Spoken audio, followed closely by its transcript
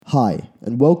Hi,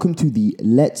 and welcome to the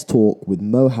Let's Talk with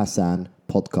Mo Hassan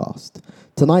podcast.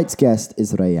 Tonight's guest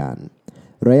is Rayan.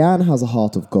 Rayan has a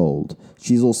heart of gold.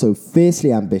 She's also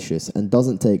fiercely ambitious and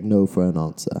doesn't take no for an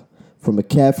answer. From a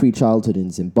carefree childhood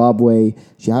in Zimbabwe,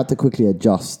 she had to quickly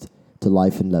adjust to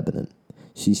life in Lebanon.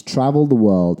 She's traveled the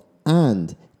world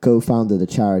and co-founded a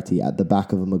charity at the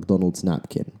back of a McDonald's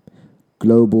napkin,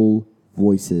 Global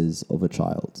Voices of a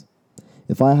Child.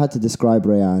 If I had to describe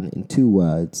Rayan in 2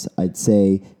 words, I'd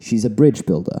say she's a bridge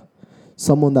builder,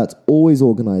 someone that's always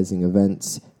organizing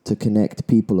events to connect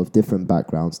people of different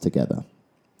backgrounds together.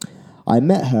 I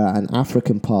met her at an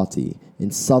African party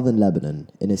in southern Lebanon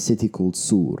in a city called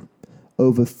Sur.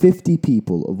 Over 50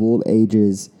 people of all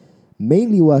ages,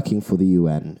 mainly working for the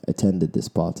UN, attended this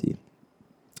party.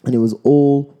 And it was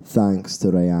all thanks to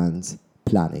Rayan's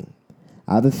planning.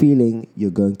 I have a feeling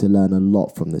you're going to learn a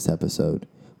lot from this episode.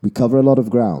 We cover a lot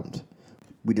of ground.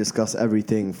 We discuss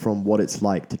everything from what it's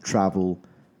like to travel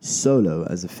solo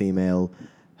as a female,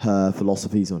 her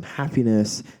philosophies on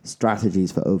happiness,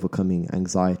 strategies for overcoming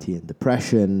anxiety and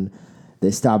depression, the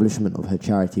establishment of her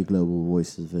charity Global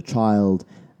Voices of a Child,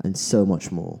 and so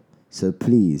much more. So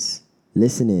please,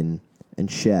 listen in and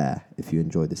share if you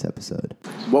enjoyed this episode.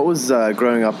 What was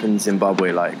growing up in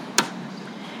Zimbabwe like?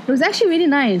 It was actually really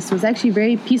nice. It was actually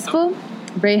very peaceful,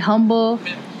 very humble,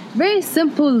 very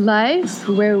simple life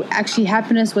where actually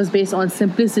happiness was based on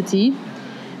simplicity.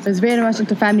 It was very much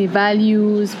into family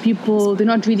values. People did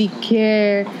not really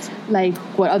care like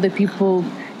what other people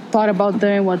thought about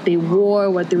them, what they wore,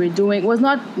 what they were doing. It was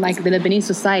not like the Lebanese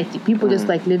society. People just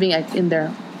like living in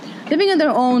their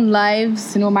own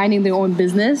lives, minding their own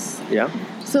business. Yeah.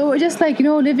 So we're just like,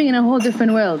 living in a whole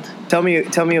different world. Tell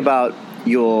me about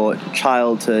your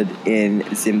childhood in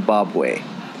Zimbabwe.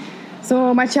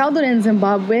 So my childhood in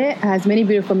Zimbabwe has many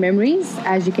beautiful memories.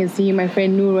 As you can see, my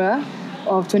friend Noura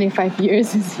of 25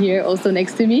 years is here also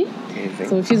next to me. Amazing.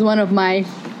 So she's one of my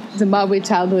Zimbabwe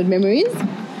childhood memories.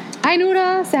 Hi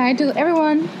Noura, say hi to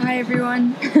everyone. Hi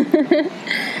everyone.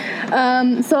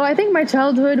 So I think my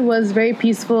childhood was very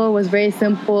peaceful, was very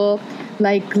simple.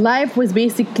 Like life was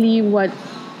basically what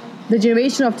the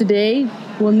generation of today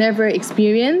will never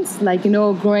experience. Like,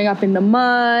 growing up in the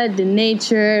mud, in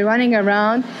nature, running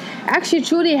around. Actually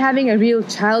truly having a real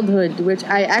childhood, which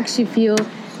I actually feel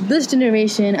this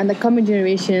generation and the coming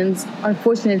generations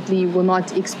unfortunately will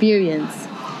not experience.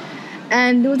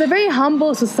 And it was a very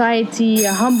humble society,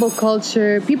 a humble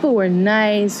culture. People were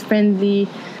nice, friendly.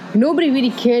 Nobody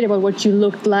really cared about what you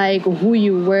looked like or who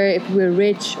you were, if you were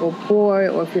rich or poor,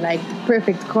 or if you liked the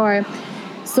perfect car.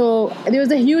 So there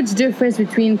was a huge difference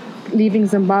between leaving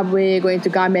Zimbabwe, going to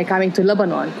Gambia, coming to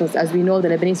Lebanon, because as we know, the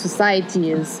Lebanese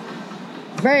society is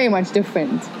very much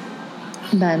different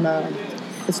than the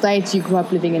society you grew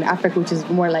up living in Africa, which is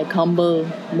more like humble,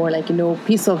 more like,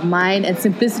 peace of mind, and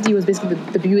simplicity was basically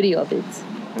the beauty of it.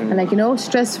 And like,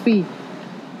 stress-free.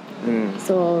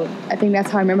 So I think that's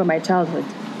how I remember my childhood.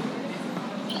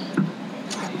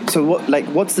 So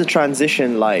what's the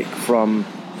transition like from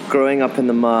growing up in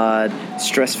the mud,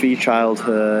 stress-free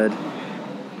childhood,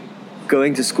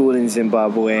 going to school in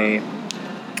Zimbabwe,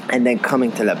 and then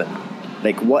coming to Lebanon?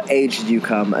 Like, what age did you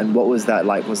come, and what was that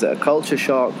like? Was it a culture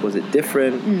shock? Was it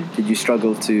different? Did you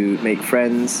struggle to make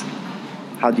friends?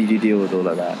 How did you deal with all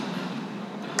of that?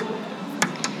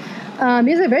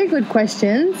 These are very good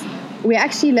questions. We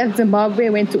actually left Zimbabwe,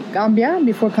 went to Gambia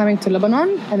before coming to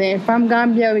Lebanon. And then from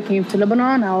Gambia, we came to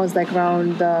Lebanon. I was like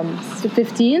around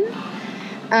 15.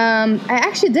 I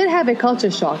actually did have a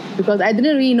culture shock because I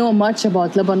didn't really know much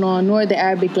about Lebanon nor the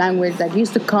Arabic language. Like, we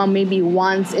used to come maybe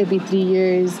once every 3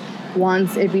 years,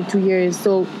 once every 2 years.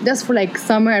 So just for like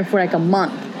summer and for like a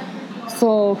month.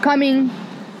 So coming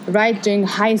right during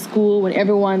high school when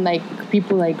everyone, like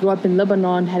people like grew up in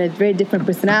Lebanon, had a very different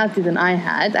personality than I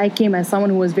had. I came as someone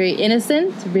who was very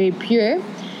innocent, very pure.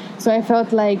 So I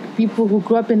felt like people who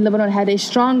grew up in Lebanon had a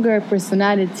stronger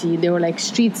personality. They were like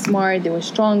street smart, they were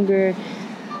stronger.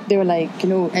 They were like,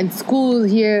 and schools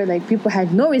here, like people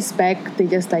had no respect. They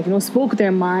just like, spoke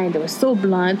their mind. They were so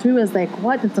blunt. We was like,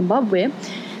 what, in Zimbabwe?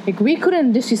 Like we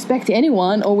couldn't disrespect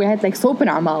anyone, or we had like soap in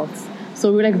our mouths.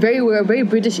 So we were very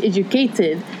British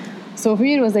educated. So for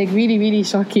me, it was like really, really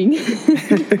shocking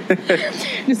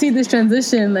to see this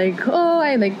transition. Like,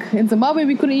 in Zimbabwe,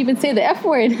 we couldn't even say the F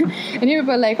word. And here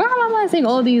we're like, saying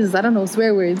all these,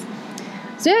 swear words.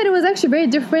 So yeah, it was actually very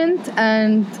different.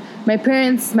 And my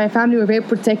parents, my family were very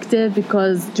protective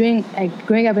because during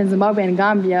growing up in Zimbabwe and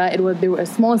Gambia, there were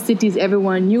small cities,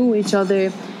 everyone knew each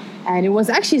other. And it was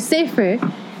actually safer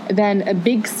than a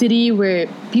big city where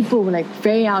people were like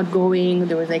very outgoing.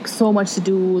 There was like so much to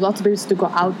do, lots of places to go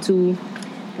out to.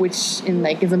 It which in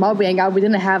Zimbabwe and Ghana, we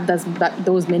didn't have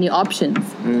those many options.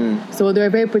 So they were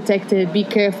very protected. Be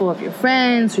careful of your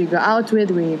friends, who you go out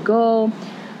with, where you go.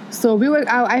 So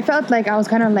I felt like I was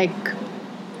kind of like,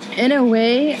 in a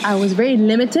way, I was very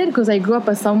limited because I grew up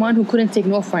as someone who couldn't take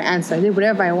no for an answer. I did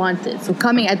whatever I wanted. So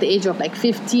coming at the age of like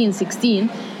 15, 16,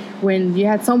 when you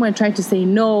had someone trying to say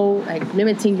no, like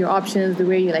limiting your options, the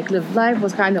way you like live life,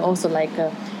 was kind of also like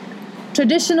a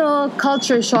traditional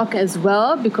culture shock as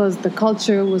well, because the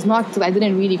culture was not, I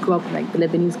didn't really grow up like the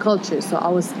Lebanese culture. So I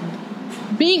was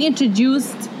being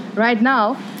introduced right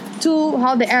now to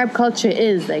how the Arab culture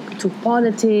is, like to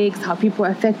politics, how people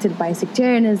are affected by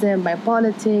sectarianism, by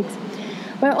politics,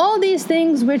 by all these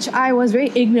things which I was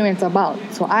very ignorant about.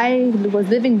 So I was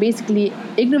living basically,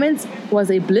 ignorance was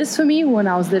a bliss for me when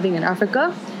I was living in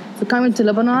Africa. So coming to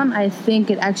Lebanon, I think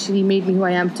it actually made me who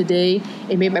I am today.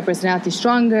 It made my personality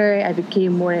stronger. I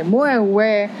became more and more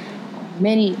aware of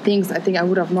many things I think I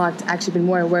would have not actually been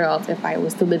more aware of if I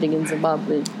was still living in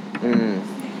Zimbabwe.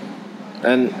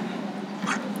 And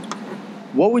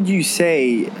what would you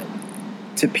say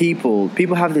to people?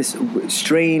 People have this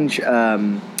strange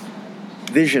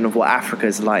vision of what Africa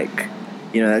is like.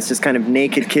 You know, it's just kind of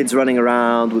naked kids running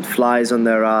around with flies on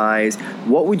their eyes.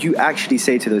 What would you actually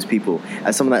say to those people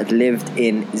as someone that lived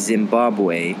in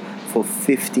Zimbabwe for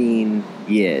 15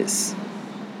 years?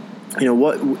 You know,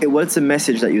 what's the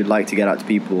message that you'd like to get out to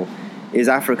people? Is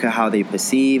Africa how they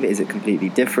perceive? Is it completely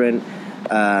different?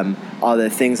 Are there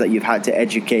things that you've had to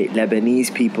educate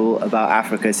Lebanese people about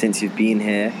Africa since you've been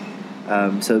here?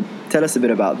 So tell us a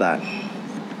bit about that.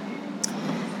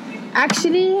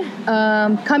 Actually,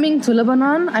 coming to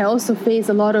Lebanon, I also faced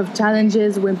a lot of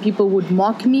challenges when people would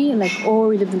mock me, like, oh,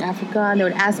 we lived in Africa, and they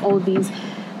would ask all these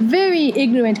very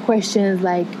ignorant questions,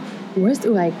 like,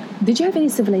 did you have any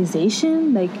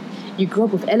civilization? Like, you grew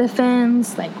up with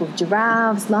elephants, like with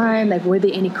giraffes, lions, like, were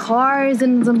there any cars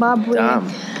in Zimbabwe?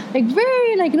 Like,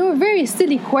 very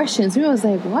silly questions. I was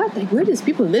like, what? Like, where are these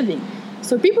people living?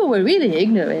 So people were really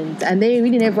ignorant, and they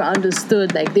really never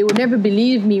understood. Like, they would never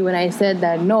believe me when I said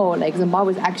that, no, like,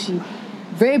 Zimbabwe is actually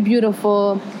very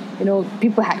beautiful. You know,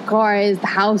 people had cars, the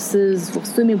houses,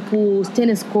 swimming pools,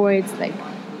 tennis courts. Like,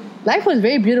 life was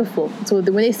very beautiful. So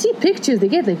when they see pictures, they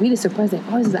get, like, really surprised. Like,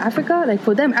 oh, this is Africa? Like,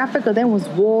 for them, Africa then was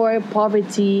war,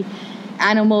 poverty,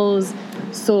 animals.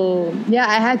 So, yeah,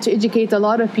 I had to educate a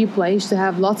lot of people. I used to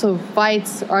have lots of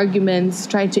fights, arguments,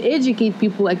 trying to educate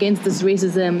people against this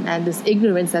racism and this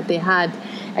ignorance that they had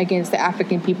against the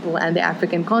African people and the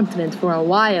African continent for a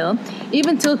while.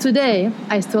 Even till today,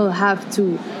 I still have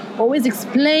to always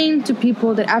explain to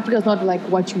people that Africa is not like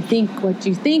what you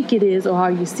think it is or how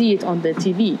you see it on the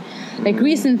TV. Like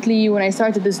recently, when I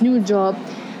started this new job,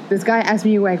 this guy asked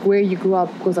me like where you grew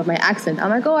up because of my accent. I'm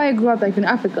like, oh, I grew up like in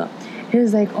Africa. He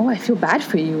was like, oh, I feel bad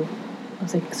for you. I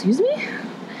was like, excuse me?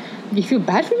 You feel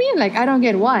bad for me? Like, I don't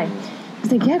get why.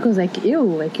 He's like, yeah, because, like, ew,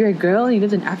 like, you're a girl, you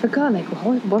lived in Africa. Like,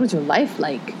 what was your life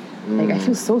like? Like, I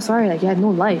feel so sorry. Like, you had no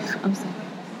life. I was like,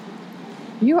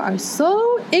 you are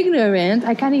so ignorant.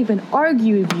 I can't even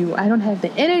argue with you. I don't have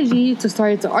the energy to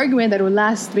start an argument that will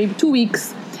last maybe 2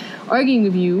 weeks arguing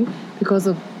with you because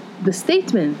of the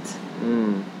statement.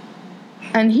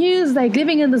 And he was, like,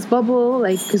 living in this bubble,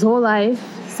 like, his whole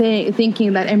life,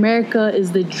 thinking that America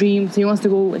is the dream, so he wants to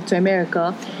go to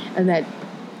America, and that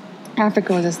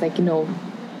Africa was just like, you know,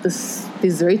 this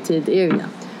deserted area.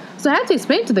 So I had to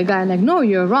explain to the guy, like, no,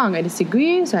 you're wrong, I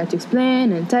disagree. So I had to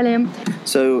explain and tell him.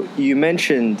 So you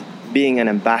mentioned being an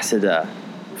ambassador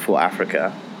for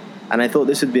Africa, and I thought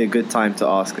this would be a good time to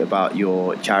ask about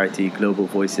your charity, Global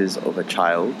Voices of a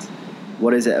Child.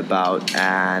 What is it about,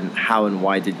 and how and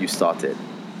why did you start it?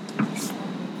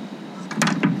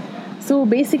 So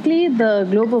basically, the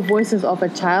Global Voices of a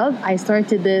Child, I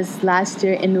started this last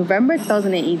year in November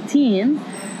 2018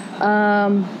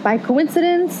 by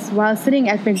coincidence while sitting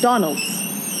at McDonald's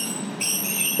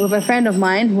with a friend of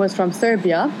mine who was from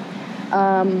Serbia.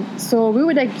 So we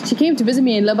were like, she came to visit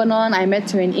me in Lebanon. I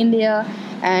met her in India,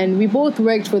 and we both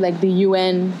worked for like the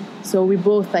UN. So we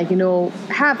both like, you know,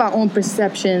 have our own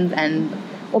perceptions and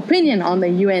opinion on the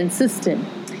UN system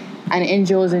and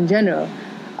NGOs in general.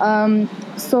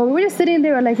 So we were just sitting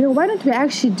there like, you know, why don't we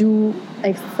actually do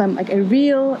like some like a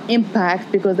real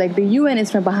impact, because like the UN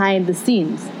is from behind the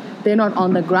scenes, they're not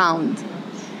on the ground.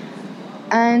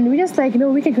 And we just like, you know,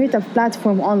 we can create a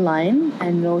platform online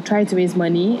and, you know, try to raise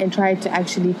money and try to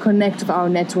actually connect with our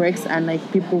networks and like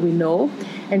people we know,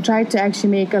 and try to actually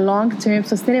make a long-term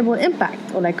sustainable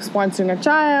impact, or like sponsoring a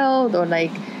child, or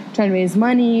like trying to raise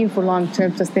money for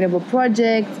long-term sustainable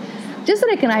projects. Just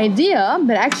like an idea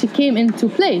that actually came into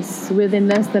place within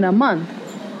less than a month.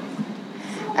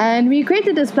 And we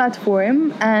created this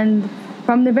platform, and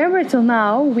from November till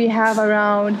now, we have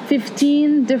around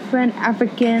 15 different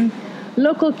African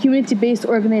local community-based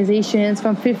organizations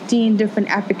from 15 different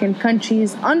African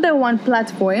countries under one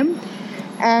platform,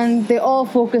 and they all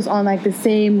focus on like the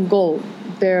same goal.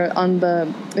 They're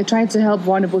trying to help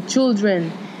vulnerable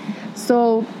children.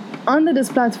 So under this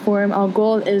platform, our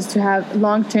goal is to have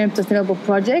long-term sustainable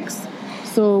projects.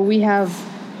 So we have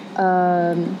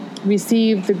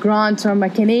received the grant from a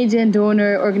Canadian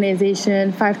donor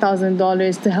organization,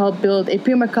 $5,000, to help build a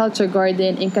permaculture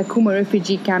garden in Kakuma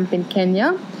refugee camp in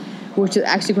Kenya, which is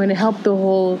actually going to help the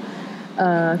whole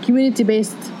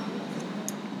community-based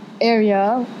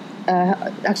area,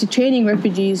 actually training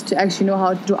refugees to actually know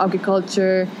how to do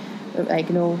agriculture,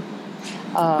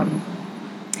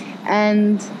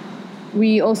 and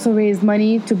we also raised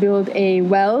money to build a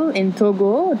well in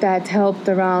Togo that helped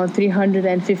around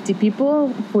 350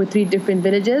 people for 3 different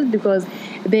villages, because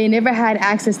they never had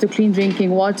access to clean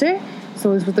drinking water.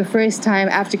 So this was the first time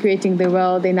after creating the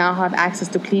well, they now have access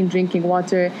to clean drinking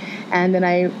water. And then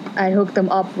I hooked them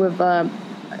up with an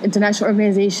international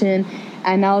organization,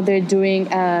 and now they're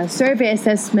doing a survey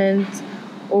assessment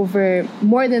over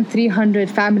more than 300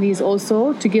 families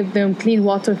also to give them clean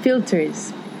water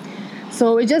filters.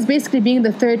 So it's just basically being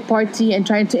the third party and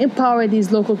trying to empower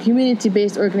these local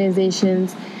community-based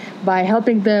organizations by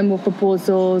helping them with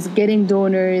proposals, getting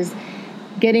donors,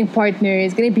 getting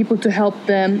partners, getting people to help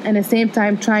them, and at the same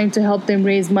time trying to help them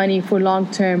raise money for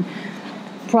long-term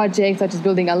projects such as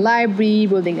building a library,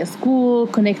 building a school,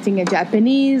 connecting a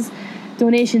Japanese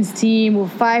donations team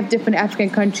with 5 different African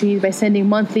countries by sending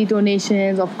monthly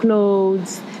donations of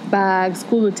clothes, bags,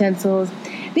 school utensils,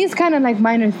 these kind of like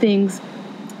minor things.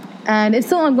 And it's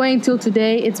still ongoing till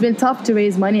today. It's been tough to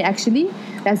raise money, actually.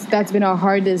 That's been our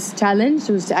hardest challenge,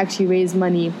 was to actually raise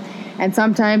money. And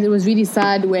sometimes it was really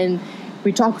sad when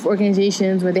we talk with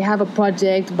organizations where they have a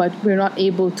project, but we're not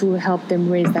able to help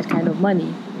them raise that kind of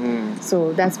money.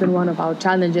 So that's been one of our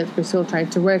challenges we're still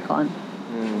trying to work on.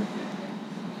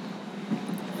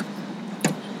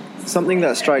 Something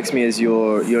that strikes me is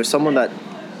you're someone that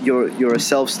you're a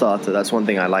self-starter. That's one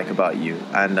thing I like about you.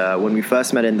 And when we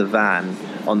first met in the van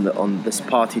on this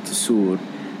party to Sood,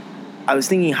 I was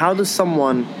thinking, how does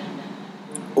someone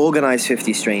organize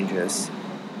 50 strangers,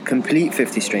 complete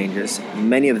 50 strangers,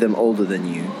 many of them older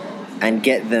than you, and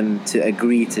get them to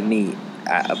agree to meet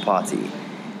at a party?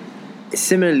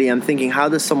 Similarly, I'm thinking, how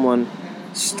does someone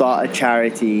start a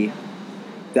charity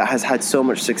that has had so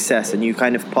much success and you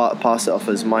kind of pass it off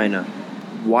as minor?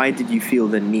 Why did you feel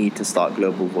the need to start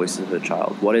Global Voices of the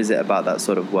Child? What is it about that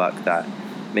sort of work that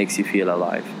makes you feel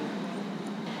alive?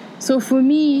 So for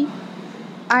me,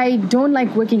 I don't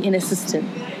like working in a system.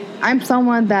 I'm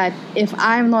someone that if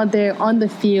I'm not there on the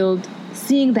field,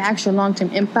 seeing the actual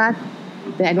long-term impact,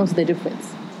 then I don't see the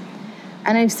difference.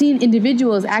 And I've seen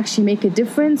individuals actually make a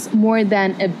difference more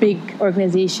than a big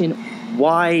organization.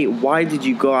 Why did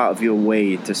you go out of your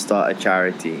way to start a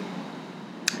charity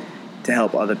to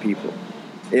help other people?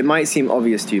 It might seem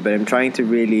obvious to you, but I'm trying to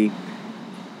really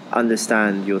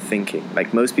understand your thinking.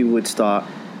 Like, most people would start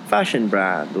fashion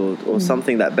brand or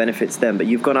something that benefits them, but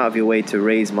you've gone out of your way to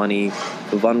raise money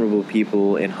for vulnerable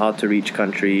people in hard-to-reach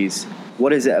countries.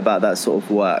 What is it about that sort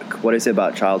of work? What is it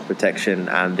about child protection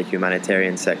and the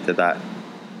humanitarian sector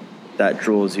that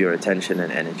draws your attention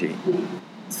and energy?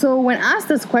 So when asked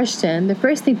this question, the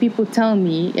first thing people tell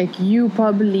me, like, you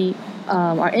probably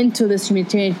are into this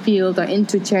humanitarian field or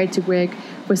into charity work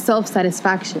for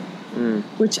self-satisfaction,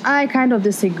 which I kind of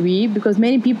disagree, because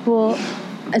many people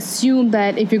assume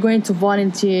that if you're going to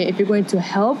volunteer, if you're going to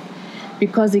help,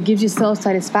 because it gives you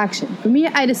self-satisfaction. For me,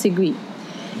 I disagree.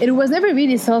 It was never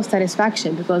really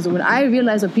self-satisfaction, because when I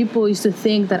realized that people used to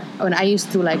think that when I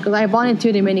used to, because I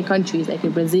volunteered in many countries, like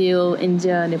in Brazil,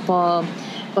 India, Nepal,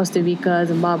 Costa Rica,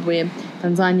 Zimbabwe,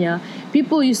 Tanzania,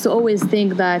 people used to always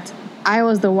think that I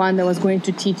was the one that was going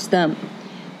to teach them.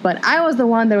 But I was the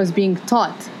one that was being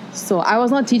taught. So I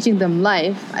was not teaching them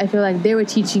life. I feel like they were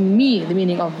teaching me the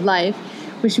meaning of life,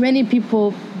 which many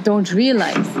people don't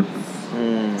realize.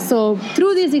 So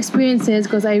through these experiences,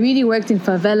 because I really worked in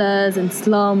favelas and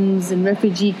slums and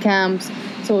refugee camps,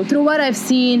 so through what I've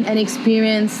seen and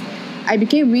experienced, I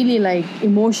became really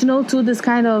emotional to this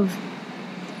kind of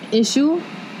issue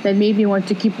that made me want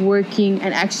to keep working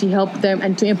and actually help them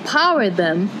and to empower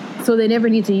them so they never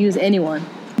need to use anyone.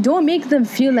 Don't make them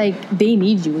feel like they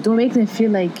need you. Don't make them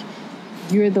feel like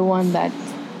you're the one that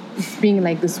is being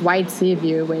this white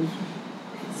savior when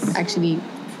actually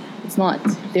it's not.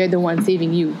 They're the one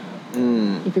saving you,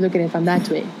 if you look at it from that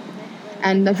way.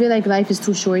 And I feel like life is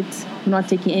too short. We're not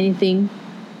taking anything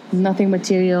nothing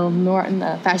material, nor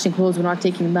fashion clothes. We're not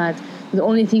taking that. The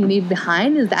only thing you leave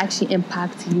behind is the actual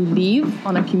impact you leave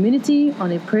on a community,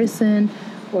 on a person,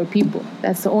 or people.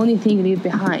 That's the only thing you leave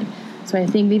behind. So I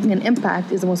think leaving an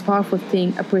impact is the most powerful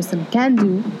thing a person can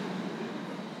do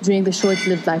during the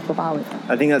short-lived life of ours.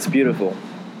 I think that's beautiful,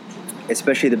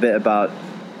 especially the bit about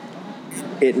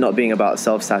it not being about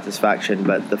self-satisfaction,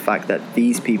 but the fact that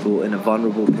these people in a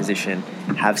vulnerable position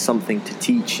have something to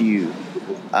teach you.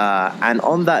 And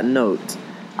on that note,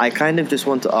 I kind of just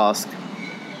want to ask,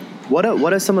 what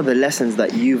are some of the lessons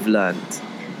that you've learned,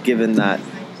 given that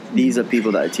these are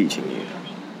people that are teaching you?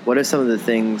 What are some of the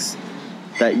things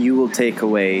that you will take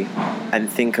away and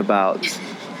think about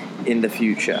in the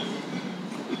future?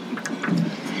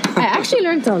 I actually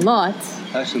learned a lot.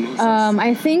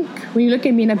 I think when you look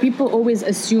at me, now people always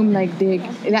assume like they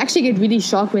actually get really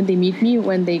shocked when they meet me,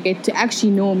 when they get to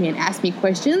actually know me and ask me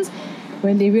questions.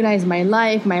 When they realize my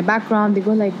life, my background, they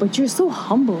go like, but you're so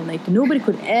humble. Like nobody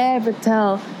could ever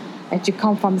tell that you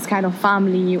come from this kind of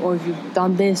family, or you've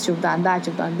done this, you've done that,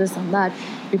 you've done this and that.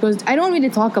 Because I don't really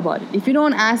talk about it. If you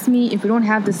don't ask me, if we don't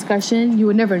have discussion, you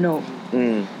would never know.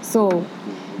 So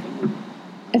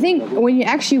I think when you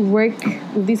actually work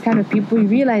with these kind of people, you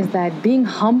realize that being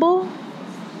humble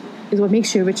is what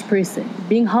makes you a rich person.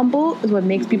 Being humble is what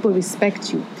makes people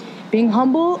respect you. Being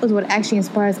humble is what actually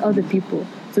inspires other people.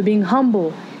 So being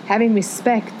humble, having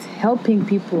respect, helping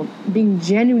people, being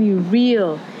genuinely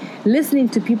real, listening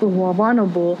to people who are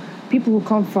vulnerable, people who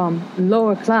come from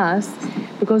lower class,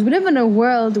 because we live in a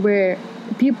world where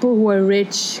people who are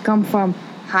rich come from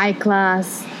high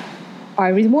class,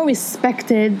 are more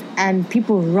respected, and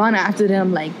people run after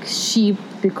them like sheep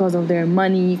because of their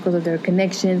money, because of their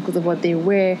connections, because of what they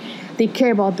wear. They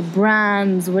care about the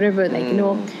brands, whatever, like, you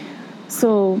know.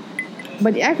 So,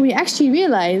 but we actually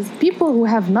realize people who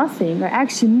have nothing are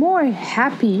actually more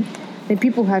happy than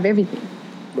people who have everything.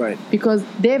 Right. Because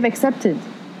they've accepted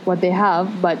what they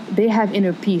have, but they have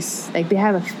inner peace. Like they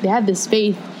have this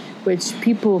faith, which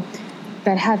people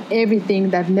that have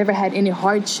everything, that never had any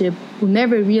hardship, will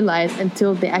never realize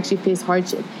until they actually face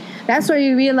hardship. That's where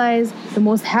you realize the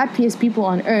most happiest people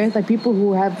on earth are people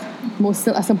who have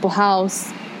a simple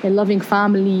house, a loving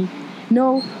family.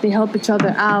 No, they help each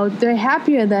other out. They're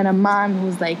happier than a man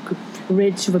who's like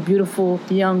rich with a beautiful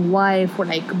young wife, or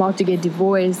like about to get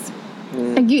divorced.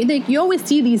 Like you always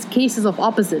see these cases of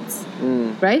opposites,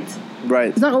 right? Right.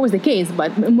 It's not always the case,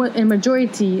 but in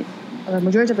majority of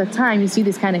the time, you see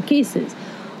these kind of cases.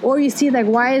 Or you see, like,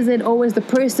 why is it always the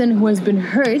person who has been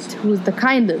hurt who's the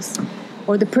kindest?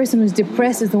 Or the person who's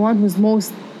depressed is the one who's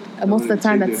most of the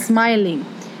time that's smiling,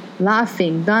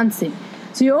 laughing, dancing.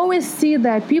 So you always see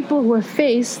that people who have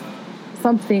faced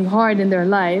something hard in their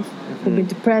life, who've been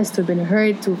depressed, who've been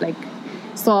hurt, who like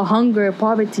saw hunger,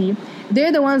 poverty,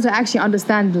 they're the ones who actually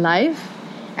understand life,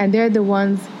 and they're the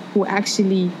ones who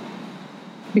actually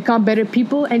become better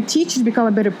people and teach you to become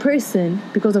a better person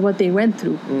because of what they went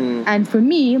through. And for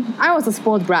me, I was a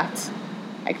spoiled brat.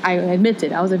 Like, I admit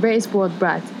it, I was a very spoiled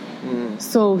brat.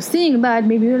 So seeing that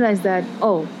made me realize that,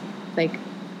 oh, like,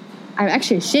 I'm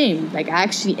actually ashamed. Like, I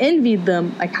actually envied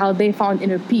them, like how they found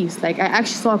inner peace. Like, I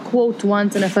actually saw a quote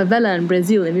once in a favela in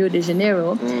Brazil, in Rio de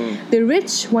Janeiro. The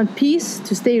rich want peace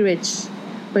to stay rich,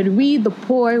 but we, the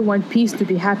poor, want peace to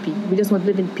be happy. We just want to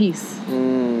live in peace.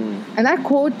 And that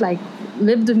quote, like,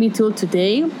 lived with me till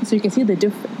today, so you can see the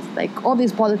difference. Like, all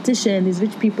these politicians, these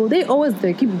rich people, they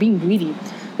keep being greedy.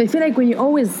 They feel like when you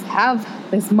always have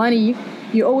this money,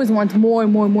 you always want more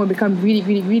and more and more, become greedy,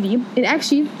 greedy, greedy. It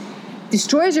actually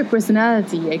destroys your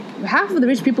personality. Like, half of the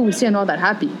rich people we see are not that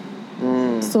happy.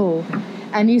 So,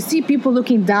 and you see people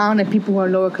looking down at people who are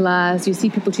lower class. You see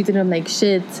people treating them like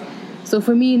shit. So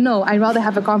for me, no, I'd rather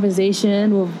have a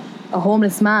conversation with a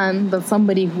homeless man than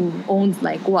somebody who owns,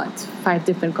 like, 5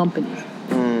 different companies.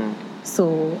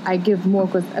 So I give more,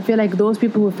 because I feel like those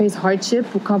people who face hardship,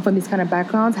 who come from these kind of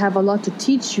backgrounds, have a lot to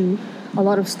teach you, a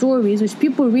lot of stories, which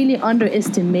people really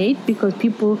underestimate because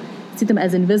people see them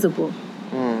as invisible.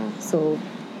 So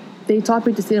they taught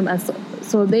me to see them as...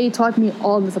 So they taught me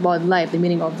all this about life, the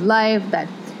meaning of life, that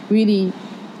really...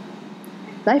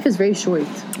 Life is very short.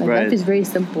 Like, life is very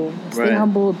simple. Stay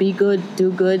humble, be good,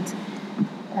 do good.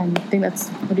 And I think that's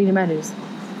what really matters.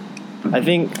 I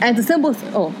think... And it's a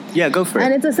simple... Yeah, go for it.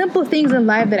 And it's the simple things in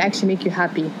life that actually make you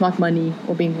happy. Not money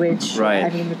or being rich or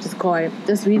having a richest car.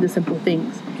 Just really the simple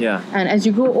things. Yeah. And as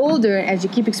you grow older, as you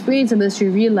keep experiencing this, you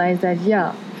realize that,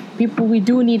 people, we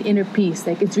do need inner peace.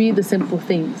 Like, it's really the simple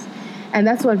things. And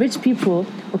that's what rich people,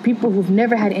 or people who've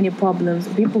never had any problems,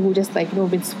 or people who just, like,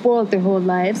 been spoiled their whole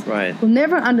lives, will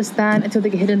never understand until they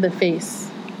get hit in the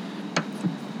face.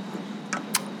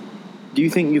 Do you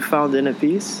think you found inner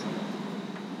peace?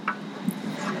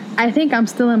 I think I'm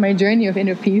still on my journey of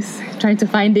inner peace, trying to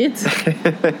find it.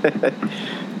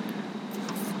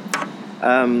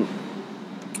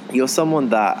 You're someone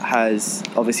that has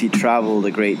obviously traveled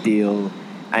a great deal,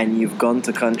 and you've gone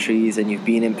to countries and you've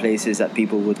been in places that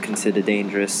people would consider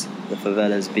dangerous, the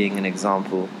favelas being an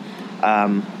example.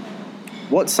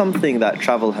 What's something that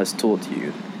travel has taught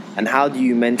you, and how do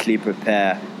you mentally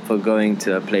prepare for going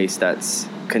to a place that's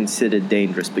considered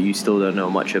dangerous but you still don't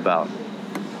know much about?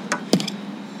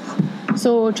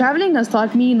 So traveling has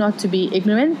taught me not to be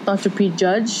ignorant, not to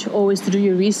prejudge, always to do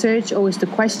your research, always to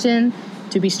question,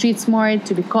 to be street smart,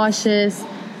 to be cautious.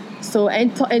 So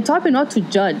it taught me not to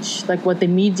judge like what the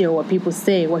media or what people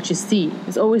say, what you see.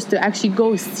 It's always to actually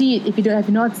go see it. If you have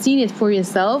not seen it for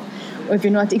yourself, or if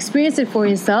you're not experienced it for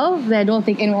yourself, then I don't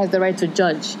think anyone has the right to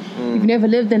judge. If you've never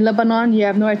lived in Lebanon, you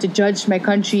have no right to judge my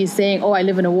country saying, oh, I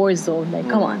live in a war zone. Like,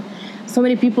 come on. So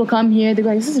many people come here, they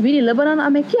go, this is really Lebanon?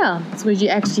 I'm like, yeah. It's where you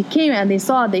actually came and they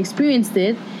saw it, they experienced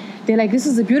it. They're like, this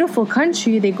is a beautiful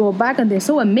country. They go back and they're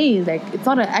so amazed. Like, it's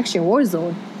not actually a war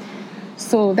zone.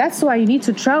 So that's why you need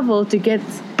to travel to get,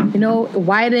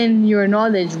 widen your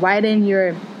knowledge, widen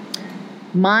your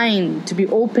mind, to be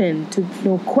open,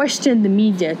 to question the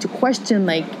media, to question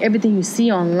like everything you see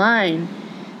online,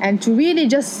 and to really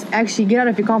just actually get out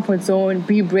of your comfort zone,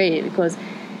 be brave. Because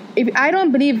I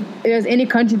don't believe there's any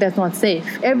country that's not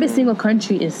safe. Every single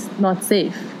country is not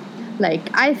safe. Like,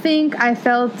 I think I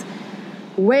felt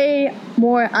way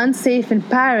more unsafe in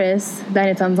Paris than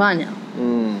in Tanzania.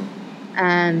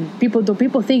 And people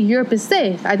think Europe is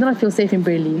safe. I do not feel safe in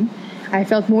Berlin. I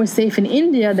felt more safe in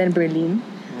India than Berlin.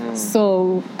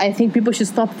 So I think people should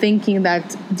stop thinking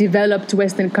that developed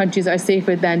Western countries are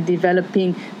safer than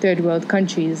developing third world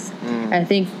countries. I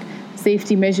think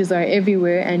safety measures are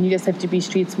everywhere, and you just have to be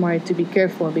street smart, to be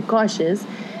careful, be cautious,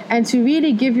 and to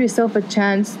really give yourself a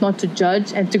chance not to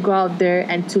judge, and to go out there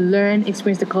and to learn,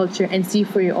 experience the culture, and see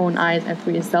for your own eyes and for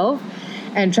yourself.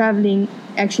 And traveling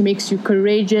actually makes you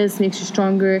courageous, makes you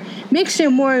stronger, makes you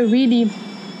a more really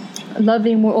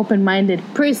loving, more open-minded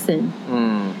person,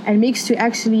 and makes you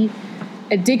actually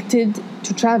addicted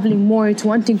to traveling more, to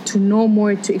wanting to know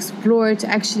more, to explore, to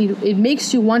actually, it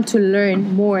makes you want to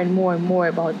learn more and more and more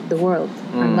about the world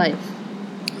and life.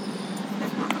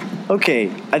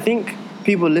 Okay, I think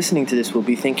people listening to this will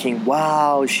be thinking,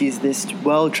 wow, she's this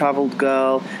well-traveled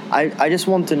girl. I just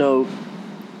want to know,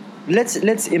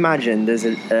 let's imagine there's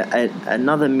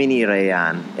another mini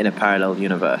Rayan in a parallel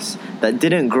universe that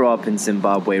didn't grow up in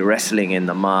Zimbabwe wrestling in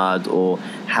the mud or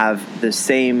have the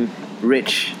same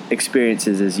rich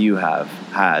experiences as you have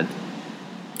had.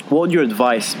 What would your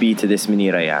advice be to this mini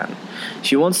Rayan?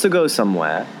 She wants to go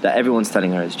somewhere that everyone's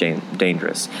telling her is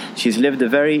dangerous. She's lived a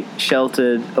very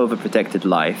sheltered, overprotected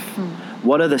life.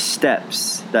 What are the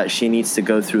steps that she needs to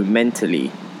go through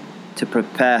mentally to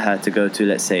prepare her to go to,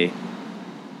 let's say,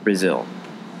 Brazil?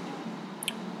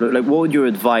 Like, what would your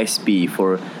advice be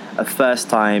for a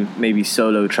first-time, maybe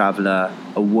solo traveler,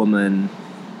 a woman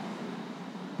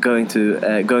going to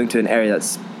an area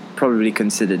that's probably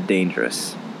considered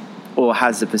dangerous, or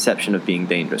has the perception of being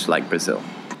dangerous, like Brazil?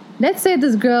 Let's say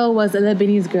this girl was a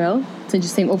Lebanese girl, since you're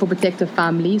saying overprotective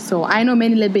family. So I know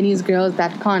many Lebanese girls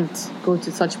that can't go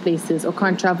to such places or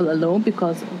can't travel alone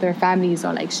because their families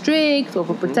are like strict,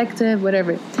 overprotective,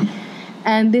 whatever.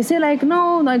 And they say like,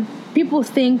 no, like people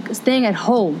think staying at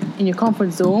home in your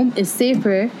comfort zone is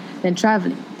safer than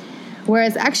traveling.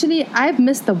 Whereas actually I've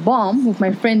missed a bomb with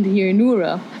my friend here,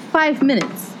 Noura, 5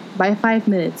 minutes. By 5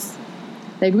 minutes.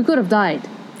 Like, we could have died.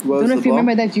 I don't know if you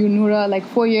remember that, Noura, like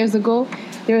 4 years ago,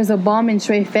 there was a bomb in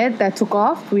Shreifet that took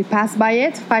off. We passed by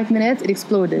it, 5 minutes, it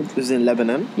exploded. It was in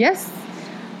Lebanon? Yes.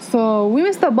 So we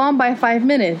missed a bomb by 5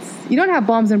 minutes. You don't have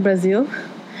bombs in Brazil.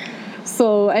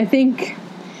 So I think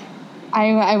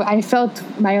I felt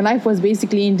my life was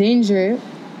basically in danger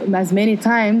as many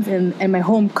times in my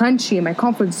home country, in my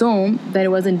comfort zone, that it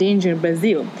was in danger in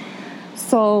Brazil.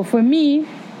 So for me,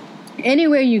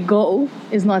 anywhere you go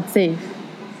is not safe.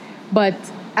 But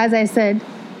as I said,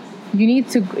 you need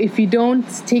to, if you don't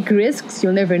take risks,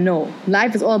 you'll never know.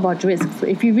 Life is all about risks. So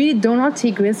if you really do not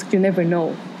take risks, you'll never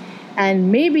know.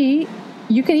 And maybe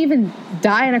you can even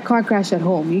die in a car crash at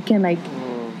home. You can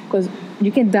because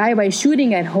you can die by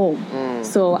shooting at home.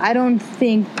 So I don't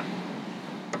think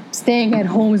staying at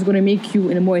home is going to make you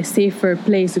in a more safer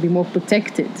place to be more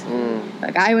protected.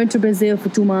 Like, I went to Brazil for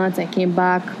 2 months, I came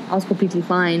back, I was completely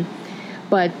fine.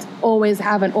 But always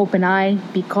have an open eye,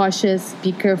 be cautious,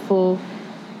 be careful.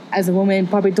 As a woman,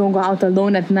 probably don't go out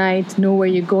alone at night, know where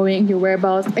you're going, your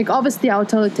whereabouts. Like, obviously, I'll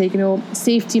tell you to take,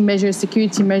 safety measures,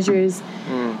 security measures,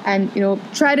 and,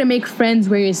 try to make friends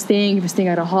where you're staying, if you're staying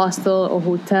at a hostel or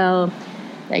hotel.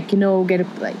 like, you know,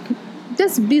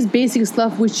 just these basic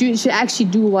stuff which you should actually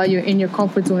do while you're in your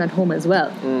comfort zone at home as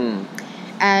well.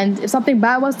 And if something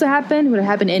bad was to happen, it would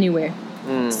happen anywhere.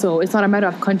 So it's not a matter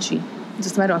of country, it's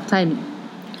just a matter of timing.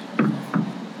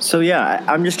 So yeah,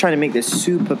 I'm just trying to make this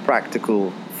super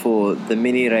practical for the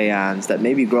mini Rayans that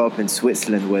maybe grow up in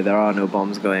Switzerland where there are no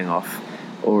bombs going off,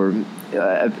 or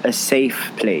a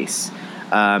safe place.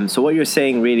 So what you're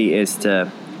saying really is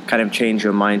to kind of change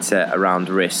your mindset around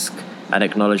risk and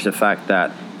acknowledge the fact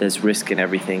that there's risk in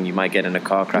everything. You might get in a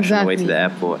car crash on the way to the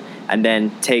airport, and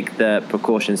then take the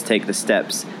precautions, take the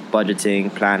steps,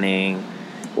 budgeting, planning,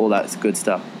 all that good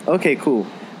stuff. Okay, cool.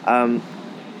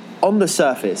 On the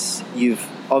surface, you've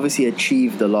obviously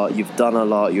achieved a lot, you've done a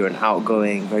lot, you're an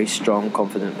outgoing, very strong,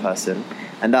 confident person,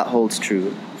 and that holds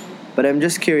true. But I'm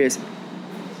just curious,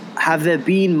 have there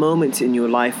been moments in your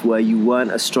life where you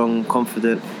weren't as strong,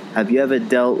 confident? Have you ever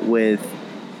dealt with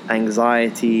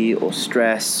anxiety or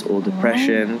stress or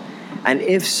depression? And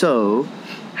if so,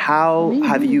 how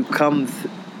have you come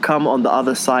on the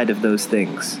other side of those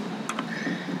things?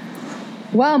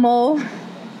 Well, Mo,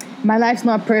 my life's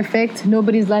not perfect.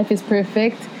 Nobody's life is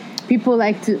perfect. People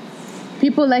like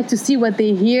to see what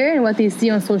they hear and what they see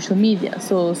on social media.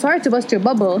 So sorry to bust your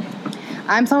bubble.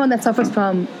 I'm someone that suffers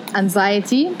from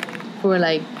anxiety for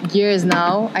like years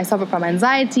now. I suffer from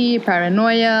anxiety,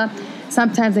 paranoia.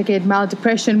 Sometimes I get mild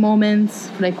depression moments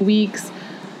for like weeks.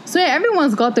 So yeah,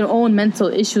 everyone's got their own mental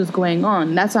issues going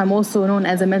on. That's why I'm also known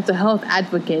as a mental health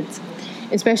advocate.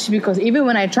 Especially because even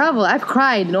when I travel, I've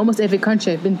cried in almost every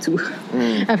country I've been to.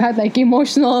 I've had like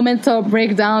emotional, mental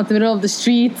breakdowns in the middle of the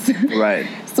streets. Right.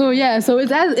 So yeah, so it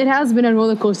has been a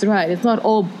roller coaster ride. It's not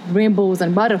all rainbows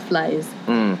and butterflies.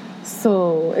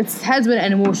 So it has been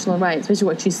an emotional ride, especially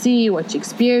what you see, what you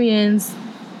experience,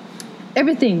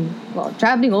 everything. Well,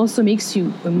 traveling also makes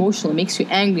you emotional, makes you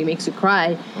angry, makes you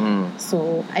cry.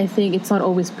 So I think it's not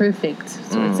always perfect.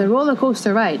 So it's a roller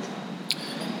coaster ride.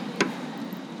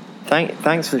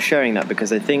 Thanks for sharing that,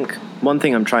 because I think one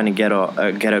thing I'm trying to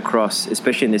get across,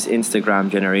 especially in this Instagram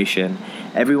generation,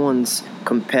 everyone's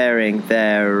comparing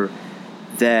their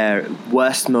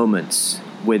worst moments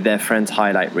with their friend's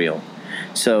highlight reel.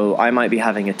 So I might be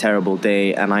having a terrible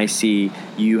day and I see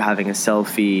you having a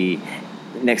selfie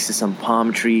next to some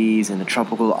palm trees in a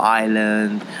tropical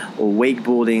island, or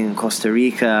wakeboarding in Costa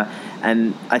Rica,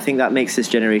 and I think that makes this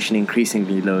generation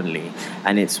increasingly lonely.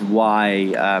 And it's why,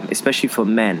 especially for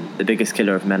men, the biggest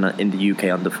killer of men in the UK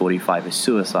under 45 is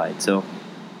suicide. So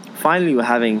finally we're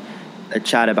having a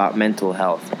chat about mental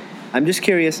health. I'm just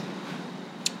curious,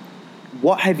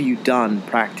 what have you done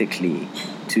practically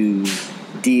to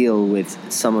deal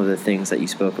with some of the things that you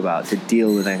spoke about, to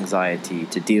deal with anxiety,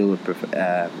 to deal with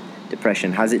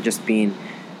depression? Has it just been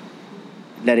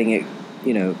letting it,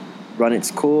 run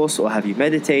its course, or have you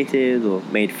meditated or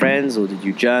made friends, or did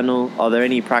you journal? Are there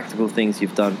any practical things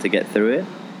you've done to get through it?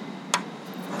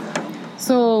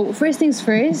 So first things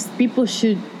first, people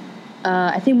should,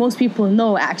 I think most people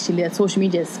know actually that social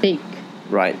media is fake.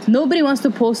 Right. Nobody wants to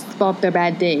post about their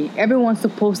bad day. Everyone wants to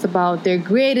post about their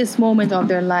greatest moment of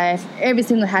their life, every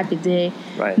single happy day.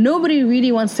 Right. Nobody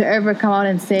really wants to ever come out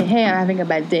and say, hey, I'm having a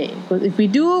bad day. Because if we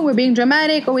do, we're being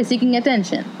dramatic or we're seeking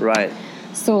attention. Right.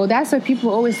 So that's why people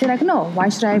always say, like, no, why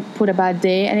should I put a bad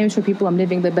day? And even show people I'm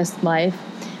living the best life,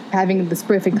 having this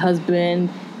perfect husband,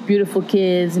 beautiful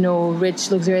kids, rich,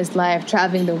 luxurious life,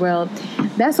 traveling the world.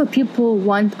 That's what people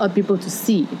want other people to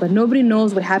see. But nobody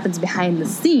knows what happens behind the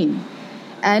scene.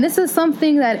 And this is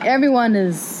something that everyone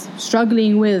is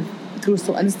struggling with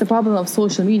and it's the problem of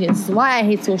social media. This is why I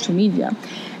hate social media.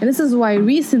 And this is why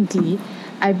recently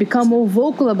I've become more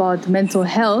vocal about mental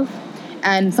health.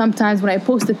 And sometimes when I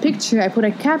post a picture, I put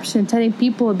a caption telling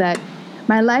people that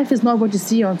my life is not what you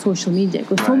see on social media.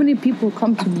 Because so many people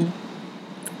come to me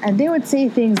and they would say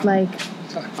things like,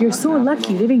 you're so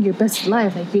lucky living your best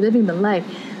life, like you're living the life.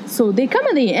 So they come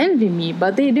and they envy me,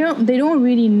 but they don't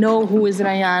really know who is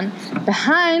Rayan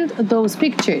behind those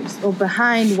pictures or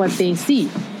behind what they see.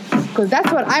 Because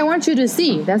that's what I want you to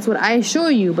see. That's what I show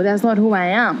you, but that's not who I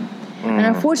am. And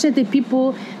unfortunately,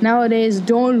 people nowadays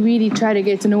don't really try to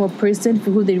get to know a person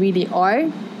for who they really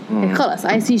are. Like, khalas,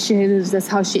 I see that's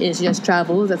how she is. She just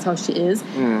travels, that's how she is.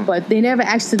 But they never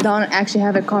actually sit down and actually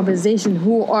have a conversation.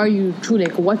 Who are you truly?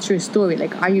 Like, what's your story?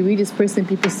 Like, are you really this person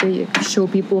people say, show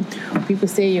people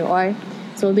say you are?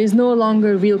 So there's no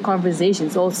longer real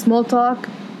conversations. All small talk,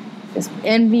 it's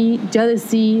envy,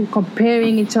 jealousy,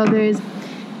 comparing each other's,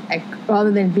 like,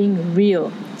 rather than being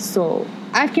real. So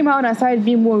I came out and I started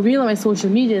being more real on my social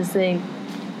media, saying,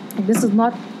 like, this is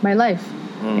not my life.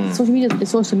 Like, social media is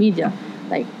social media.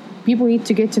 Like, people need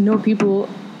to get to know people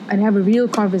and have a real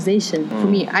conversation. For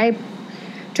me,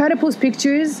 try to post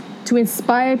pictures to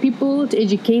inspire people, to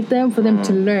educate them, for them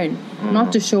to learn,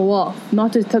 not to show off,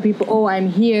 not to tell people, oh, I'm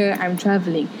here, I'm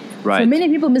traveling. Right. So many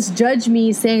people misjudge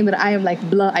me saying that I am like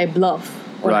I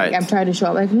bluff, or like I'm trying to show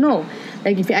up. Like, no.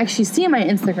 Like, if you actually see my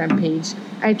Instagram page,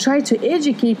 I try to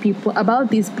educate people about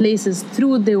these places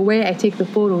through the way I take the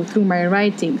photo, through my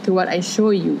writing, through what I show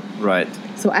you. Right.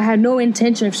 So I had no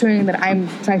intention of showing that I'm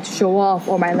trying to show off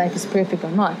or my life is perfect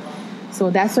or not. So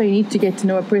that's why you need to get to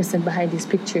know a person behind these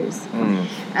pictures.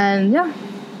 And yeah.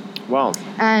 Wow.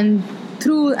 And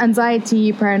through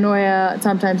anxiety, paranoia,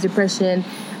 sometimes depression,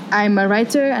 I'm a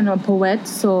writer and I'm a poet.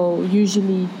 So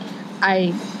usually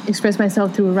I express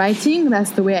myself through writing.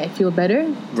 That's the way I feel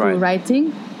better, through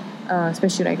writing.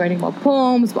 Especially like writing about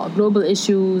poems, about global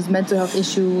issues, mental health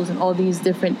issues, and all these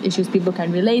different issues people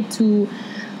can relate to.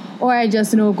 Or I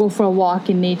just, go for a walk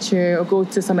in nature, or go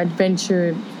to some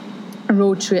adventurous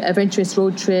road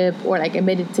trip, or like I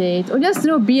meditate, or just,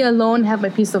 be alone, have my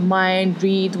peace of mind,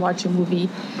 read, watch a movie.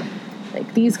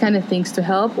 Like these kind of things to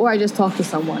help. Or I just talk to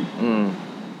someone.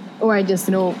 Or I just,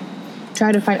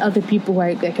 try to find other people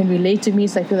that can relate to me,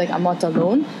 so I feel like I'm not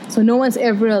alone. So no one's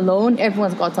ever alone.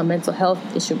 Everyone's got some mental health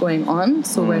issue going on,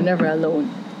 so we're never alone.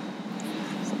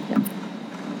 So, yeah.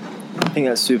 I think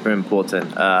that's super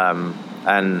important.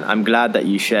 And I'm glad that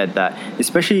you shared that.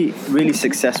 Especially really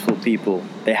successful people,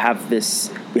 we have this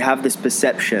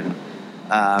perception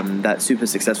that super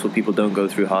successful people don't go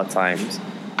through hard times.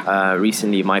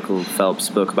 Recently, Michael Phelps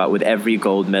spoke about with every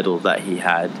gold medal that he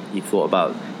had, he thought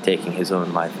about taking his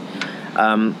own life.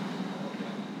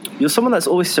 You're someone that's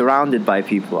always surrounded by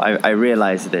people. I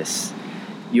realize this.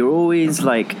 You're always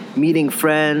like meeting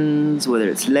friends, whether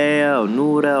it's Leah or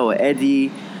Noura or Eddie.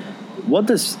 What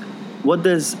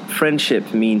does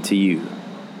friendship mean to you?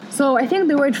 So I think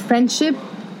the word friendship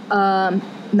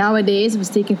nowadays was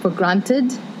taken for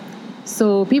granted.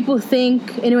 So people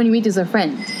think anyone you meet is a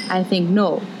friend. I think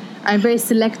no. I'm very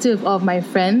selective of my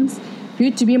friends. For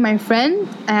you to be my friend,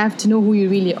 I have to know who you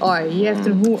really are. You have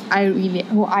to know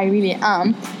who I really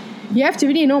am. You have to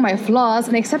really know my flaws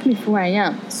and accept me for who I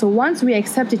am. So once we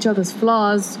accept each other's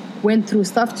flaws, went through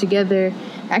stuff together,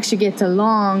 actually get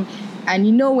along, and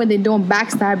when they don't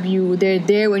backstab you, they're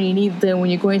there when you need them, when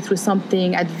you're going through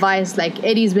something, advice. Like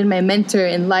Eddie's been my mentor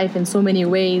in life in so many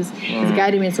ways. He's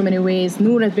guided me in so many ways.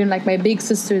 Noor has been like my big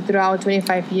sister throughout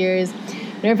 25 years.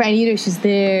 Whenever I need her, she's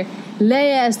there.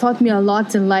 Leia has taught me a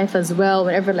lot in life as well.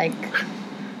 Whenever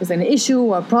there's an issue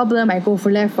or a problem, I go for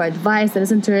Leia for advice, I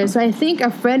listen to her. So I think a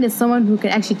friend is someone who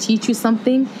can actually teach you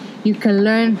something. You can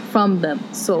learn from them.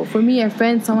 So for me, a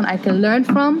friend is someone I can learn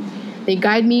from. They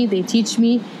guide me, they teach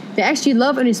me. They actually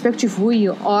love and respect you for who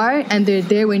you are, and they're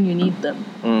there when you need them.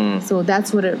 So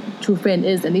that's what a true friend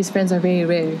is, and these friends are very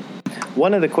rare.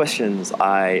 One of the questions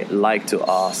I like to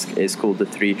ask is called the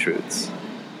 3 truths.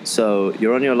 So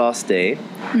you're on your last day,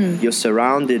 you're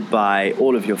surrounded by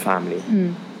all of your family,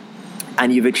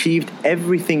 and you've achieved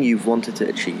everything you've wanted to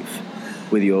achieve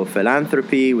with your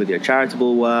philanthropy, with your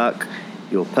charitable work,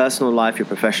 your personal life, your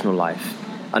professional life.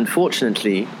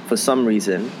 Unfortunately, for some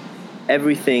reason,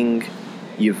 everything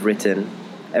you've written,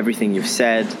 everything you've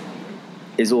said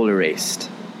is all erased.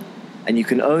 And you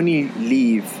can only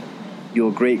leave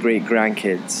your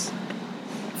great-great-grandkids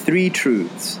 3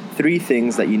 truths, 3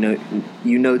 things that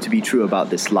you know to be true about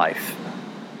this life.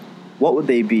 What would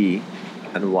they be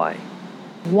and why?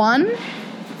 1,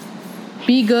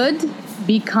 be good,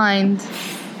 be kind,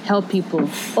 help people.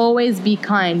 Always be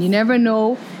kind. You never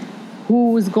know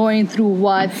who's going through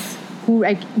what.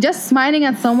 Just smiling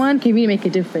at someone can really make a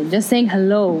difference. Just saying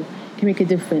hello can make a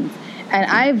difference. And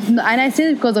I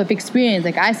say it because of experience.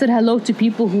 Like, I said hello to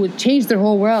people who would change their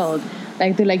whole world.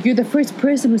 Like, they're like, you're the first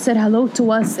person who said hello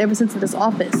to us ever since this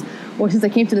office, or since I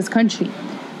came to this country.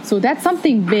 So that's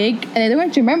something big. And I want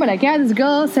you to remember, like, yeah, this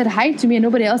girl said hi to me and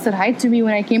nobody else said hi to me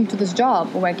when I came to this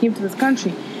job or when I came to this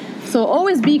country. So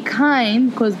always be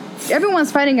kind, because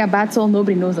everyone's fighting a battle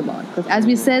nobody knows about. Because as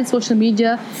we said, social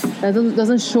media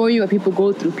doesn't show you what people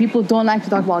go through. People don't like to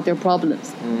talk about their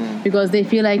problems because they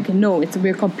feel like, no,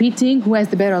 we're competing who has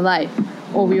the better life.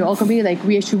 Or we're all competing, like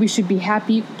we should be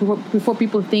happy before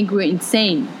people think we're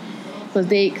insane. Because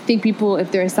they think people,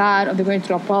 if they're sad or they're going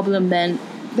through a problem, then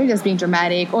they're just being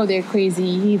dramatic, or they're crazy,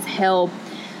 he needs help.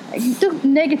 Looked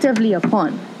negatively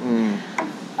upon.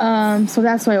 So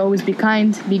that's why always be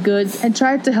kind, be good, and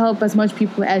try to help as much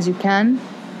people as you can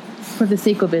for the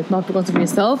sake of it, not because of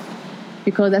yourself,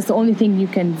 because that's the only thing you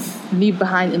can leave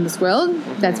behind in this world.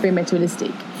 That's very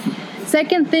materialistic.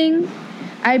 Second thing,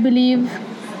 I believe,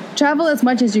 travel as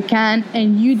much as you can,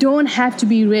 and you don't have to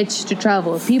be rich to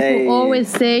travel. People always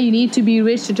say you need to be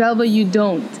rich to travel. You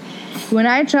don't. When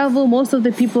I travel, most of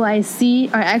the people I see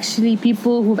are actually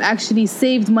people who've actually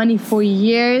saved money for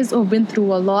years or been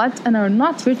through a lot and are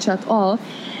not rich at all.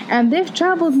 And they've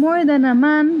traveled more than a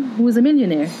man who is a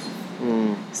millionaire.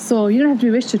 So you don't have to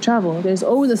be rich to travel. There's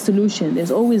always a solution. There's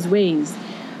always ways.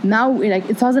 Now, like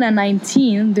in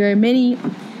 2019, there are many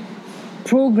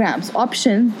programs,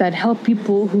 options that help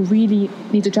people who really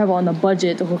need to travel on a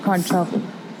budget or who can't travel.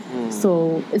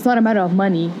 So it's not a matter of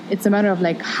money. It's a matter of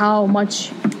like how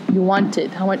much you want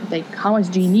it, how much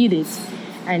do you need it,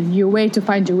 and your way to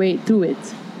find your way through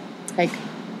it. Like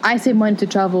I save money to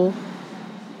travel,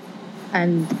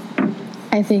 and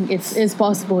I think it's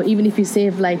possible even if you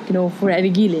save for a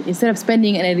regile. Instead of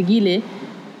spending an regile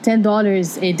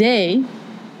 $10 a day,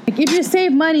 like if you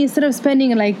save money instead of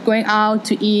spending going out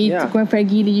to eat, going for a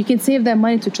regile, you can save that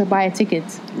money to buy a ticket.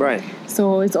 Right.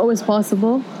 So it's always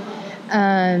possible,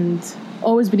 and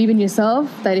always believe in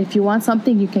yourself that if you want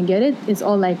something, you can get it. It's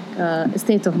all like a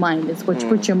state of mind. It's what you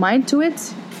put your mind to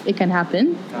it, it can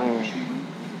happen.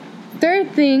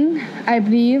 Third thing, I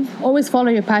believe, always follow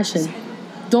your passion.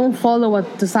 Don't follow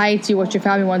what society, what your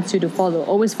family wants you to follow.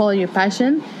 Always follow your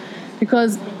passion,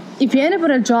 because if you end up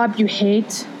with a job you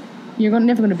hate, you're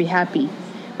never going to be happy.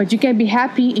 But you can be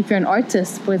happy if you're an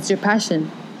artist, but it's your passion.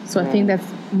 So I think that's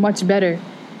much better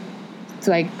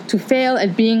to fail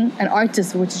at being an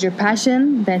artist, which is your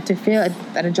passion, than to fail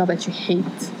at a job that you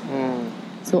hate.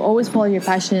 So always follow your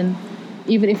passion,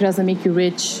 even if it doesn't make you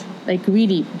rich. Like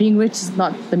really, being rich is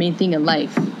not the main thing in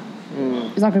life.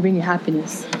 It's not going to bring you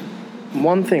happiness.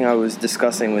 One thing I was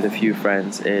discussing with a few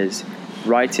friends is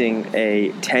writing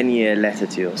a 10-year letter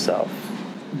to yourself.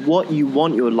 What you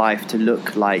want your life to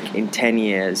look like in 10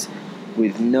 years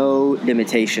with no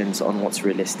limitations on what's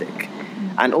realistic.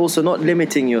 And also not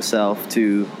limiting yourself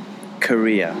to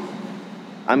career.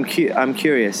 I'm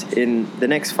curious, in the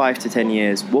next 5 to 10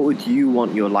 years, what would you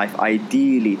want your life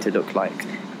ideally to look like?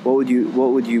 What would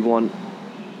you want?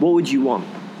 What would you want?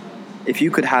 If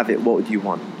you could have it, what would you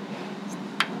want?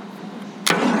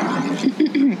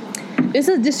 This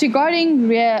is disregarding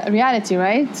reality,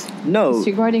 right? No,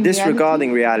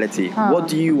 disregarding reality. Huh. What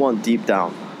do you want deep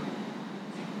down?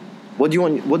 What do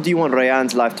you want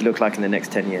Rayan's life to look like in the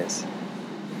next 10 years?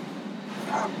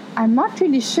 I'm not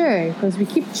really sure, because we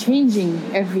keep changing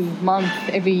every month,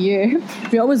 every year.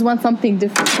 We always want something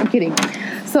different. I'm kidding.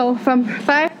 So from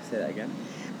 5... Say that again.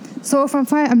 So from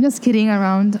 5... I'm just kidding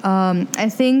around. I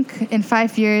think in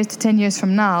 5 years to 10 years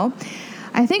from now,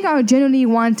 I think I would generally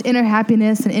want inner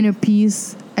happiness and inner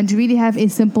peace, and to really have a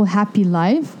simple, happy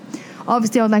life.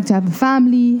 Obviously, I would like to have a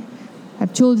family,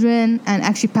 have children, and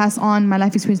actually pass on my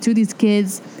life experience to these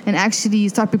kids, and actually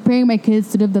start preparing my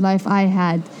kids to live the life I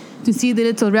had, to see the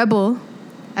little rebel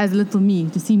as little me,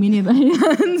 to see many of the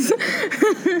hands,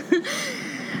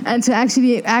 and to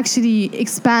actually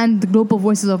expand the global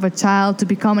voices of a child to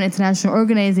become an international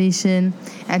organization,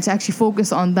 and to actually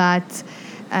focus on that,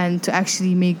 and to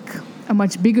actually make a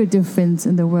much bigger difference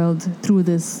in the world through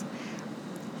this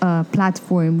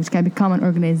platform, which can become an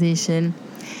organization,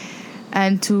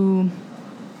 and to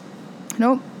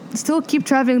still keep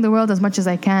traveling the world as much as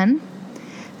I can,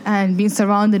 and being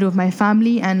surrounded with my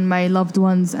family and my loved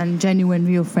ones and genuine,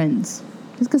 real friends.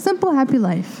 Just a simple, happy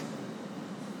life.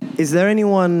 Is there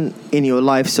anyone in your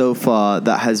life so far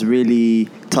that has really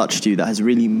touched you, that has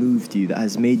really moved you, that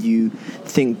has made you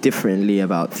think differently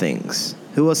about things?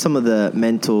 Who are some of the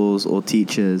mentors or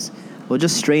teachers or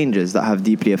just strangers that have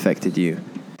deeply affected you?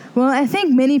 Well, I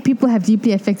think many people have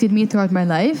deeply affected me throughout my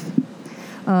life,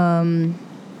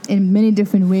 in many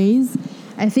different ways.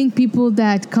 I think people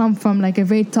that come from a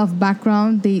very tough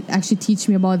background, they actually teach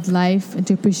me about life and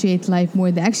to appreciate life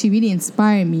more. They actually really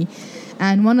inspire me.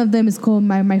 And one of them is called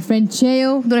my friend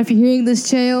Cheo. Don't know if you're hearing this,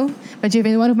 Cheo, but you've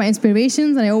been one of my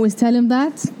inspirations, and I always tell him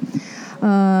that.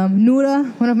 Noura,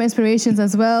 one of my inspirations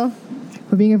as well,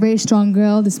 for being a very strong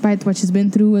girl despite what she's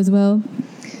been through as well.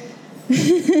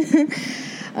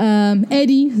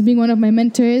 Eddie, being one of my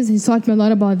mentors, he's taught me a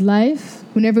lot about life.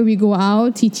 Whenever we go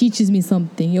out, he teaches me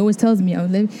something. He always tells me,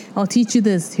 I'll teach you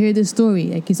this, hear this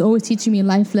story. He's always teaching me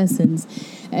life lessons.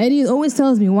 Eddie always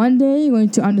tells me, one day you're going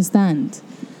to understand.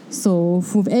 So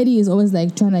with Eddie, is always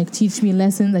trying to teach me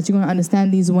lessons that you're going to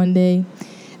understand these one day.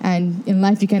 And in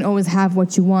life, you can always have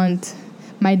what you want.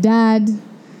 My dad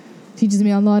teaches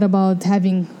me a lot about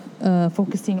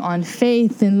focusing on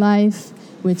faith in life,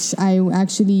 which I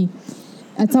actually,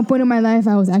 at some point in my life,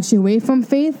 I was actually away from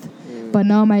faith. But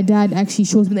now my dad actually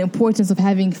shows me the importance of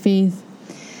having faith.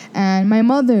 And my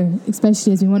mother,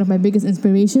 especially, has been one of my biggest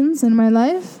inspirations in my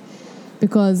life,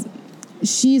 because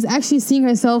she's actually seeing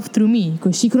herself through me,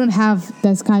 because she couldn't have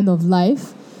this kind of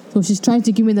life. So she's trying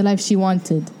to give me the life she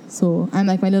wanted. So I'm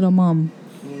like my little mom.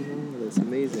 That's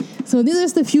amazing. So these are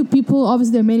just a few people.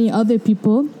 Obviously, there are many other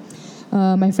people.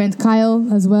 My friend Kyle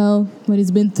as well, what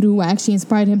he's been through. I actually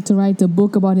inspired him to write a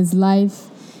book about his life.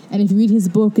 And if you read his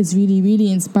book, it's really,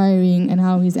 really inspiring, and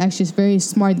how he's actually a very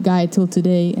smart guy till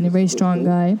today and a very strong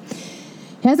guy.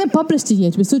 He hasn't published it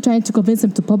yet. We're still trying to convince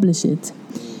him to publish it.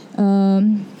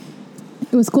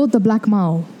 It was called The Black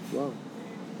Mao. Wow.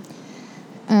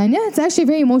 And yeah, it's actually a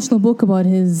very emotional book about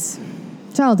his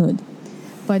childhood.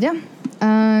 But yeah,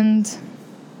 and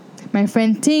my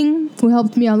friend Ting, who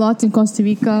helped me a lot in Costa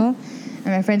Rica, and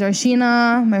my friend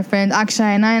Arshina, my friend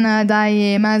Akshay, Naina,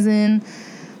 Daye, Mazin,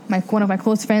 one of my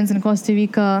close friends in Costa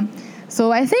Rica.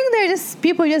 So I think they're just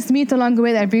people you just meet along the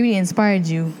way that really inspired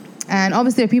you. And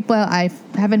obviously there are people I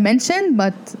haven't mentioned,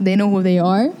 but they know who they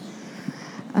are.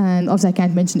 And obviously I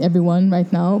can't mention everyone right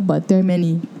now, but there are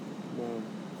many.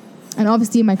 And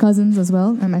obviously my cousins as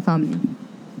well, and my family.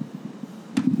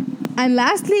 And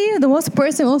lastly, the most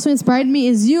person who also inspired me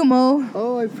is you, Mo.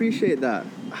 Oh, I appreciate that.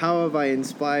 How have I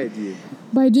inspired you?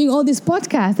 By doing all these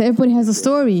podcasts, everybody has a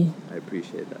story. I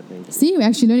appreciate that. Thank you. See, we're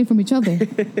actually learning from each other.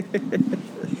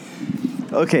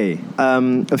 Okay,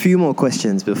 a few more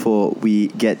questions before we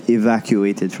get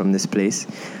evacuated from this place.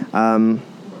 You're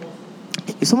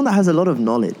someone that has a lot of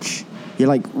knowledge. You're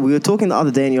like, we were talking the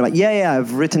other day, and you're like, yeah,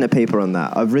 I've written a paper on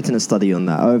that. I've written a study on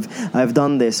that. I've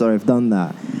done this or I've done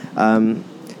that.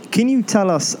 Can you tell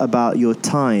us about your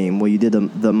time where you did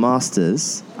the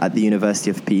Masters at the University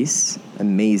of Peace,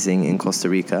 amazing, in Costa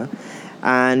Rica,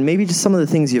 and maybe just some of the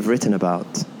things you've written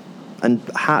about? And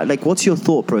how, like, what's your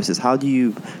thought process? How do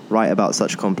you write about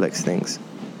such complex things?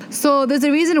 So there's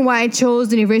a reason why I chose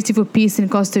the University for Peace in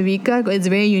Costa Rica. It's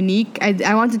very unique.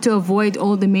 I wanted to avoid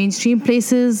all the mainstream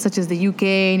places, such as the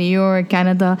UK, New York,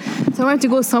 Canada. So I wanted to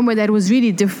go somewhere that was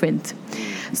really different.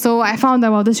 So I found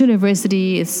out, well, this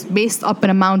university is based up in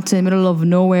a mountain, middle of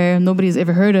nowhere. Nobody's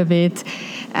ever heard of it.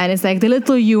 And it's like the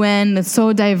little UN. It's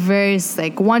so diverse,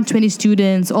 like 120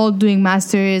 students, all doing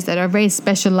masters that are very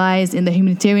specialized in the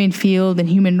humanitarian field and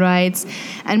human rights,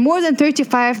 and more than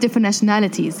 35 different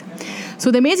nationalities. So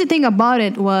the amazing thing about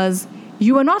it was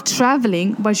you are not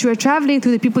traveling, but you are traveling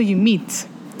through the people you meet.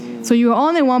 So you are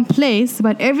all in one place,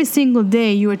 but every single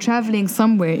day you are traveling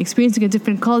somewhere, experiencing a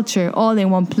different culture, all in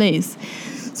one place.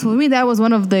 So for me, that was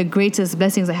one of the greatest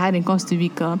blessings I had in Costa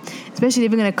Rica, especially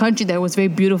living in a country that was very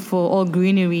beautiful, all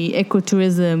greenery,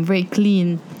 ecotourism, very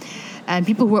clean. And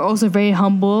people who are also very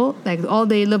humble, like all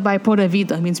they live by pura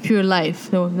vida, means pure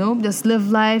life. No, just live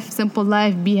life, simple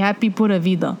life, be happy, pura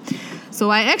vida. So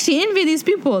I actually envy these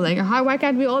people. Like, why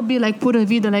can't we all be like pura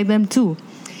vida like them too?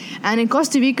 And in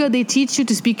Costa Rica, they teach you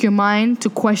to speak your mind, to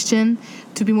question,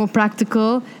 to be more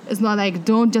practical. It's not like,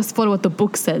 don't just follow what the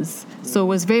book says. So it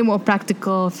was very more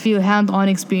practical, hand-on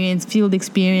experience, field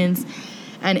experience.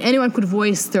 And anyone could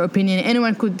voice their opinion.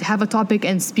 Anyone could have a topic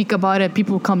and speak about it.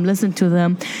 People come listen to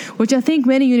them, which I think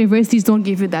many universities don't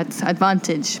give you that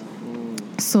advantage.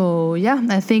 So, yeah,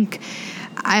 I think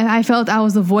I felt I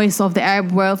was the voice of the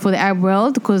Arab world for the Arab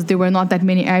world because there were not that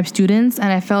many Arab students.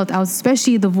 And I felt I was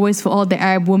especially the voice for all the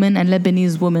Arab women and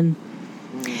Lebanese women.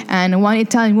 And one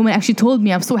Italian woman actually told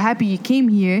me, I'm so happy you came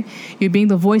here. You're being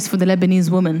the voice for the Lebanese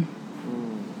woman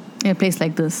in a place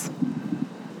like this.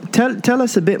 Tell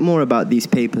us a bit more about these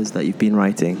papers that you've been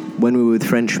writing. When we were with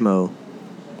French Mo,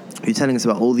 you're telling us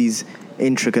about all these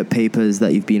intricate papers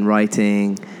that you've been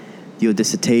writing, your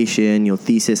dissertation, your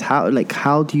thesis.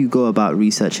 How do you go about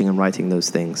researching and writing those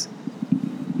things?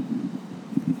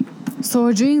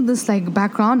 So during this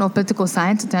background of political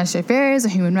science, international affairs,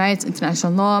 human rights,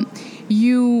 international law,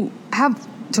 you have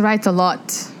to write a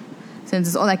lot since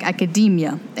it's all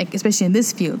academia, especially in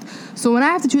this field. So when I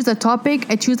have to choose a topic,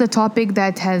 I choose a topic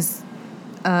that has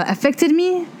affected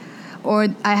me or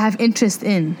I have interest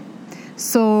in.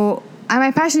 So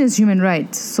my passion is human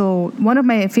rights. So one of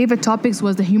my favorite topics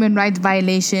was the human rights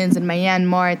violations in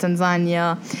Myanmar,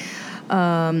 Tanzania,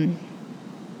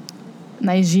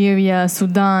 Nigeria,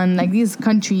 Sudan, these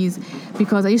countries,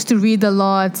 because I used to read a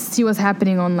lot, see what's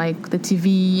happening on the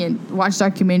TV and watch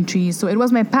documentaries. So it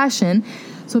was my passion.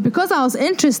 So because I was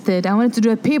interested, I wanted to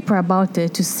do a paper about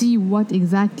it to see what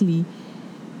exactly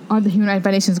are the human rights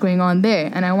violations going on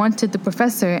there. And I wanted the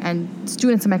professor and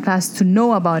students in my class to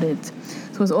know about it.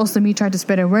 So it was also me trying to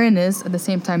spread awareness at the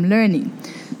same time learning.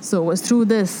 So it was through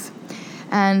this.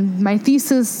 And my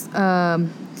thesis for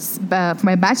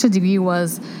my bachelor degree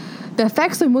was the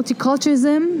effects of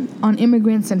multiculturalism on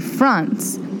immigrants in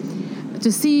France.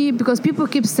 To see, because people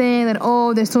keep saying that,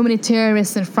 there's so many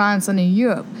terrorists in France and in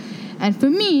Europe. And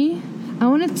for me, I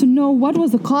wanted to know what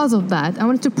was the cause of that. I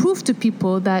wanted to prove to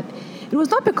people that it was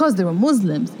not because they were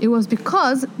Muslims. It was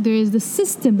because there is the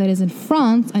system that is in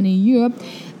France and in Europe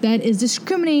that is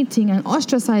discriminating and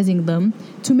ostracizing them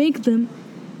to make them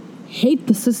hate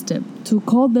the system, to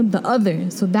call them the other.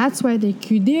 So that's why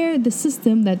they're the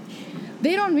system that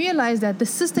they don't realize that the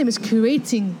system is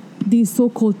creating these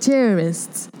so-called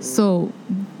terrorists. So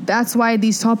that's why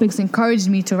these topics encouraged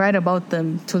me to write about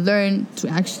them, to learn, to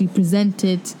actually present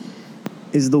it.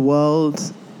 Is the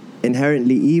world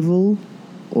inherently evil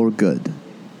or good?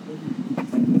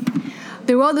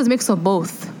 The world is a mix of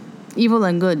both, evil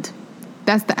and good.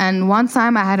 And one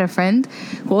time I had a friend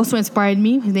who also inspired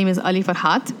me. His name is Ali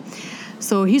Farhat.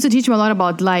 So he used to teach me a lot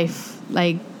about life.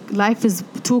 Like, life is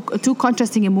two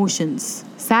contrasting emotions,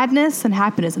 sadness and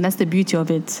happiness, and that's the beauty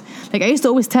of it. Like, I used to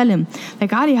always tell him,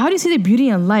 like, Ali, how do you see the beauty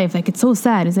in life? Like, it's so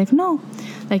sad. He's like, no.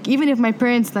 Like, even if my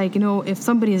parents, like, if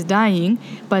somebody is dying,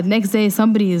 but next day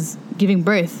somebody is giving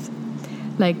birth,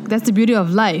 like, that's the beauty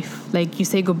of life. Like, you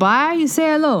say goodbye, you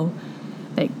say hello.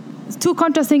 Like, it's two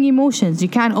contrasting emotions. You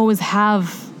can't always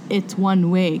have it one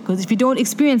way, because if you don't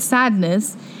experience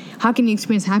sadness, how can you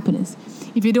experience happiness?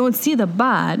 If you don't see the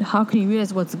bad, how can you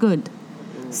realize what's good?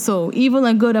 So evil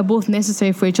and good are both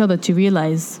necessary for each other to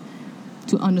realize,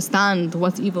 to understand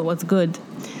what's evil, what's good.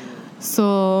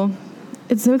 So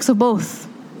it's a mix of both.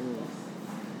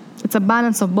 It's a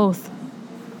balance of both.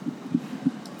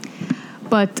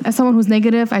 But as someone who's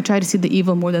negative, I try to see the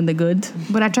evil more than the good.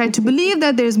 But I try to believe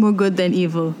that there's more good than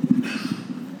evil.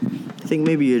 I think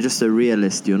maybe you're just a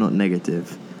realist, you're not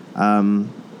negative.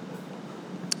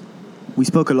 We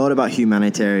spoke a lot about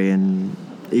humanitarian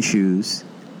issues.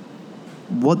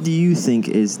 What do you think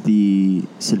is the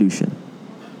solution?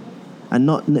 And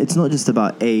it's not just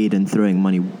about aid and throwing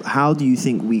money. How do you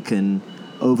think we can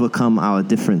overcome our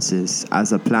differences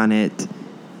as a planet,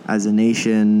 as a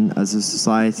nation, as a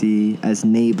society, as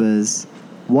neighbors?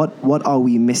 What are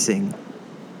we missing?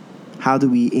 How do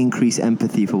we increase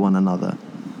empathy for one another?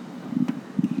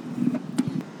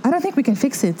 I don't think we can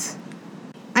fix it.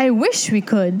 I wish we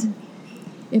could.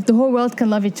 If the whole world can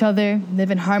love each other, live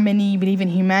in harmony, believe in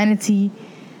humanity,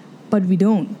 but we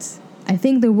don't. I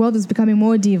think the world is becoming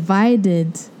more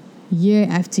divided year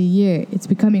after year. It's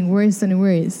becoming worse and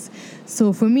worse.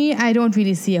 So for me, I don't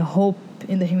really see a hope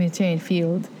in the humanitarian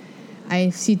field.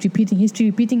 I see history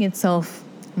repeating itself,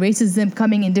 racism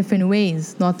coming in different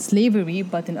ways, not slavery,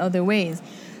 but in other ways.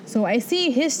 So I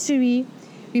see history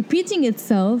repeating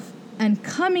itself and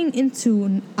coming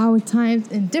into our times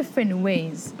in different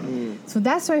ways. So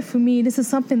that's why for me, this is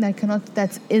something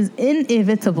that is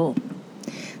inevitable.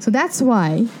 So that's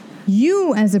why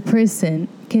you as a person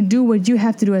can do what you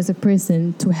have to do as a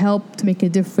person to help, to make a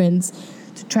difference,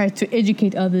 to try to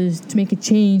educate others, to make a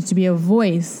change, to be a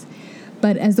voice.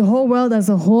 But as the whole world as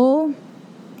a whole,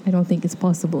 I don't think it's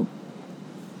possible.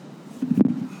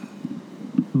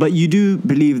 But you do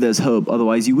believe there's hope,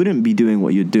 otherwise you wouldn't be doing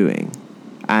what you're doing.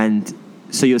 And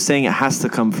so you're saying it has to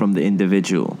come from the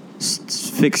individual.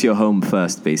 Fix your home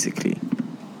first, basically.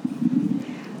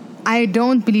 I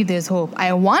don't believe there's hope.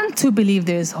 I want to believe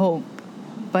there's hope,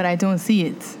 but I don't see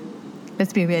it.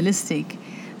 Let's be realistic.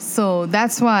 So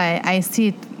that's why I see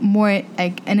it more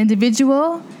like an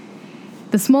individual.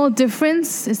 The small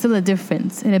difference is still a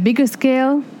difference. In a bigger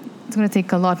scale, it's going to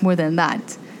take a lot more than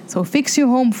that. So fix your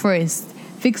home first.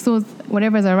 Fix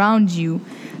whatever's around you,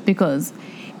 because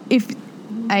if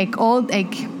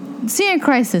Syrian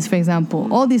crisis, for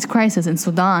example, all these crises in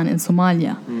Sudan and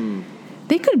Somalia,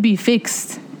 they could be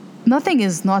fixed. Nothing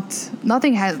does not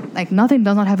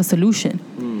have a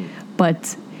solution.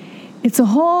 But it's a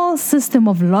whole system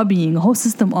of lobbying, a whole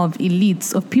system of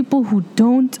elites, of people who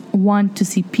don't want to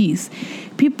see peace,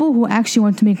 people who actually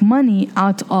want to make money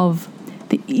out of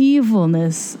the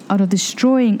evilness, out of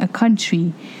destroying a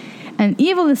country. And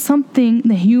evil is something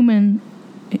the human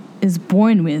is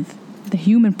born with. The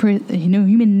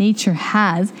human nature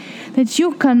has, that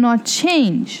you cannot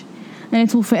change, and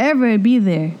it will forever be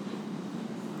there.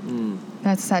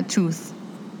 That's sad truth.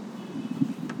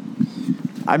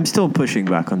 I'm still pushing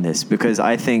back on this because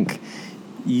I think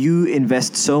you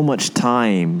invest so much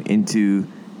time into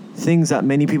things that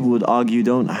many people would argue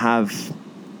don't have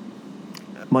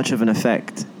much of an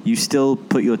effect. You still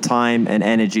put your time and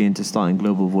energy into starting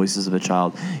Global Voices of a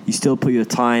Child. You still put your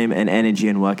time and energy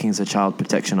in working as a child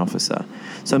protection officer.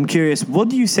 So I'm curious, what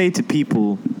do you say to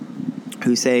people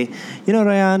who say,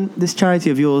 Rayan, this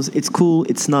charity of yours, it's cool,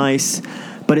 it's nice,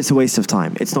 but it's a waste of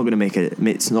time. It's not going to make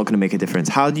a difference.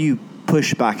 How do you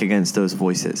push back against those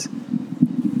voices?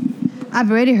 I've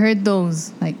already heard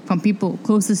those from people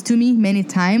closest to me many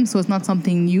times, so it's not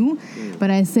something new.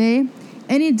 But I say,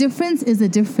 any difference is a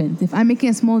difference. If I'm making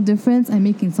a small difference, I'm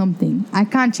making something. I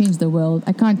can't change the world.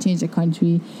 I can't change a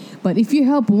country. But if you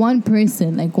help one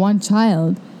person, like one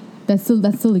child, that's still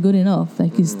good enough.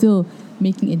 Like you're still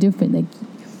making a difference. Like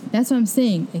that's what I'm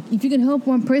saying. Like if you can help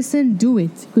one person, do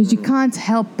it, because you can't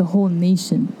help the whole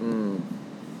nation.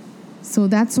 So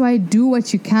that's why do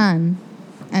what you can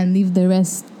and leave the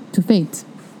rest to fate.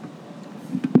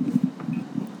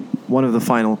 One of the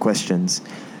final questions.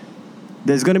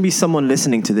 There's going to be someone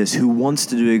listening to this who wants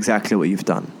to do exactly what you've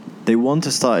done. They want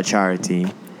to start a charity.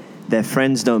 Their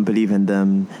friends don't believe in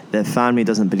them. Their family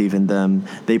doesn't believe in them.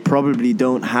 They probably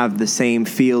don't have the same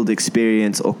field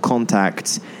experience or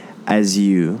contacts as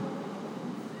you.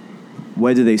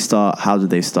 Where do they start? How do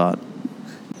they start?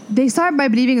 They start by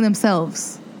believing in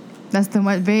themselves. That's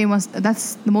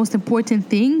the most important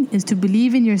thing, is to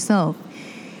believe in yourself.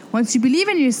 Once you believe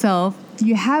in yourself,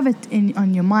 you have it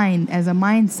on your mind as a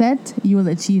mindset, you will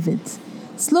achieve it.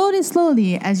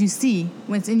 Slowly, as you see,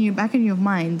 when it's in your back in your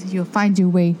mind, you'll find your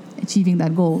way achieving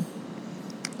that goal.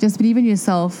 Just believe in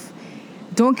yourself.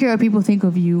 Don't care what people think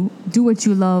of you. Do what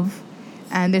you love,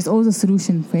 and there's always a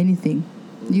solution for anything.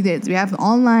 We have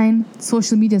online.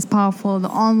 Social media is powerful. The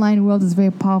online world is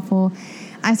very powerful.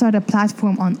 I started a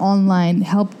platform on online,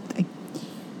 helped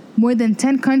more than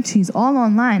 10 countries, all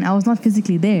online. I was not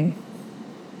physically there.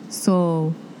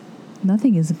 So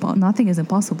nothing is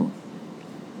impossible.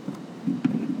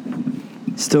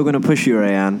 Still going to push you,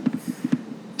 Rayan.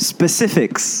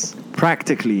 Specifics,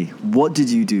 practically, what did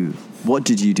you do? What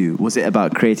did you do? Was it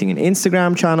about creating an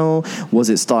Instagram channel? Was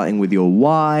it starting with your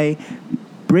why?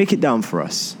 Break it down for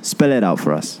us. Spell it out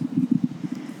for us.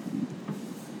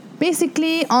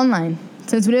 Basically, online.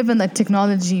 Since we live in the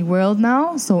technology world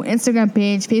now, so Instagram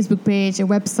page, Facebook page, a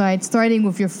website, starting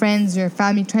with your friends, your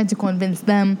family, trying to convince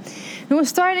them.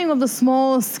 Starting with the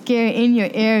small scare in your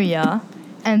area,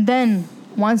 and then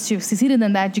once you've succeeded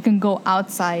in that, you can go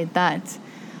outside that.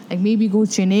 Like maybe go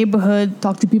to your neighborhood,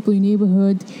 talk to people in your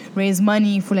neighborhood, raise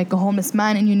money for like a homeless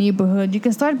man in your neighborhood. You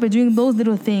can start by doing those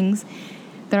little things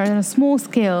that are on a small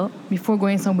scale before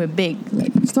going somewhere big.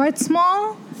 Like start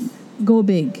small, go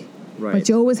big. Right. But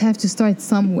you always have to start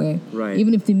somewhere. Right.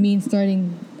 Even if it means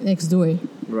starting next door.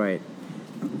 Right.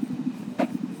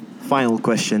 Final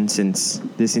question, since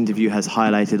this interview has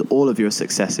highlighted all of your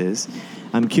successes.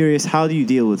 I'm curious, how do you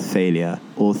deal with failure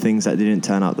or things that didn't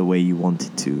turn out the way you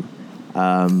wanted to?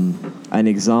 An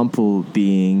example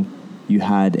being you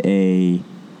had a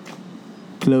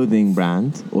clothing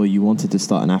brand, or you wanted to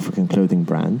start an African clothing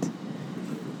brand,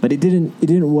 but it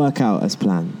didn't work out as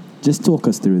planned. Just talk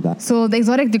us through that. So the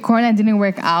exotic decor line didn't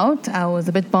work out. I was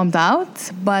a bit bummed out,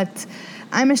 but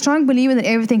I'm a strong believer that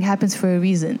everything happens for a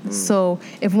reason. So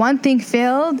if one thing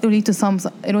failed, it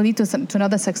will lead to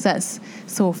another success.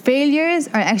 So failures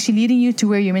are actually leading you to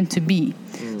where you're meant to be.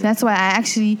 So that's why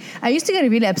I used to get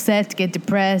really upset, get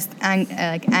depressed,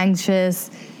 anxious,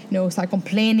 start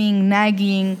complaining,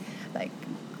 nagging. Like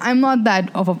I'm not that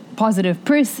of a positive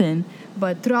person.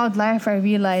 But throughout life, I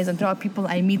realized, and throughout people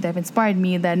I meet that have inspired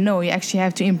me, that no, you actually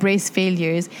have to embrace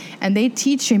failures. And they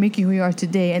teach you and make you who you are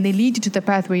today. And they lead you to the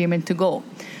path where you're meant to go.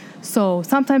 So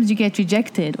sometimes you get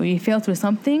rejected or you fail through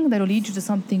something that will lead you to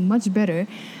something much better.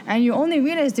 And you only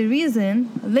realize the reason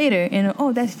later,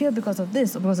 that failed because of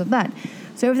this or because of that.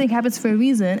 So everything happens for a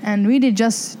reason. And really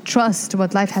just trust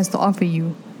what life has to offer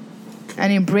you.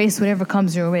 And embrace whatever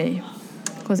comes your way.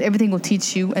 Because everything will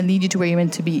teach you and lead you to where you're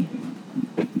meant to be.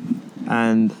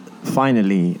 And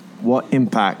finally, what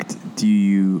impact do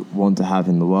you want to have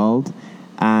in the world?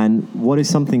 And what is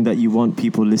something that you want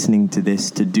people listening to this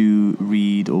to do,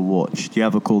 read, or watch? Do you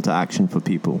have a call to action for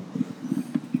people?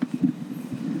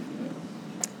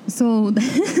 So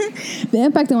the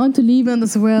impact I want to leave on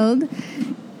this world is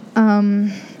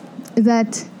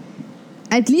that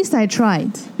at least I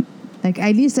tried. Like,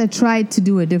 at least I tried to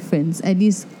do a difference. At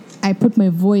least I put my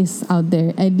voice out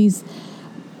there. At least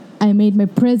I made my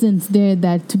presence there,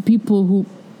 that to people who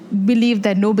believed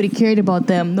that nobody cared about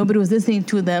them, nobody was listening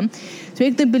to them, to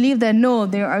make them believe that no,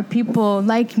 there are people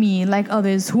like me, like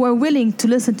others, who are willing to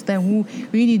listen to them, who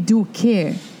really do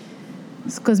care.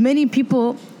 Because many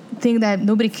people think that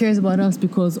nobody cares about us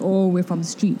because, we're from the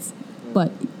streets.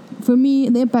 But for me,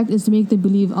 the impact is to make them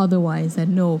believe otherwise, that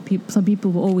no, some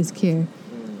people will always care.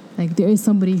 Like there is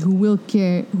somebody who will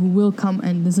care, who will come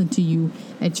and listen to you,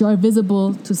 that you are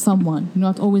visible to someone, you're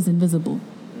not always invisible.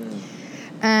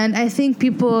 And I think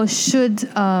people should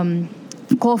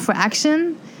call for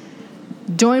action.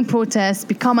 join protests,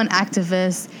 become an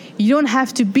activist. You don't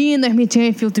have to be in the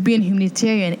humanitarian field to be a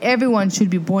humanitarian. Everyone should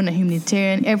be born a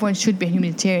humanitarian. Everyone should be a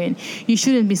humanitarian. You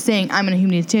shouldn't be saying, I'm a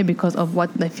humanitarian because of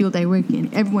what the field I work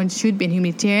in. Everyone should be a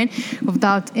humanitarian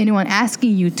without anyone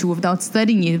asking you to, without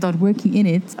studying it, without working in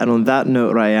it. And on that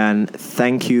note, Rayan,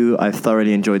 thank you. I've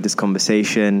thoroughly enjoyed this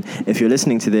conversation. If you're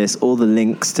listening to this, all the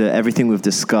links to everything we've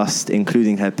discussed,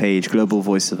 including her page, Global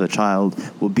Voice of a Child,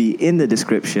 will be in the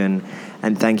description.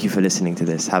 And thank you for listening to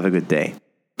this. Have a good day.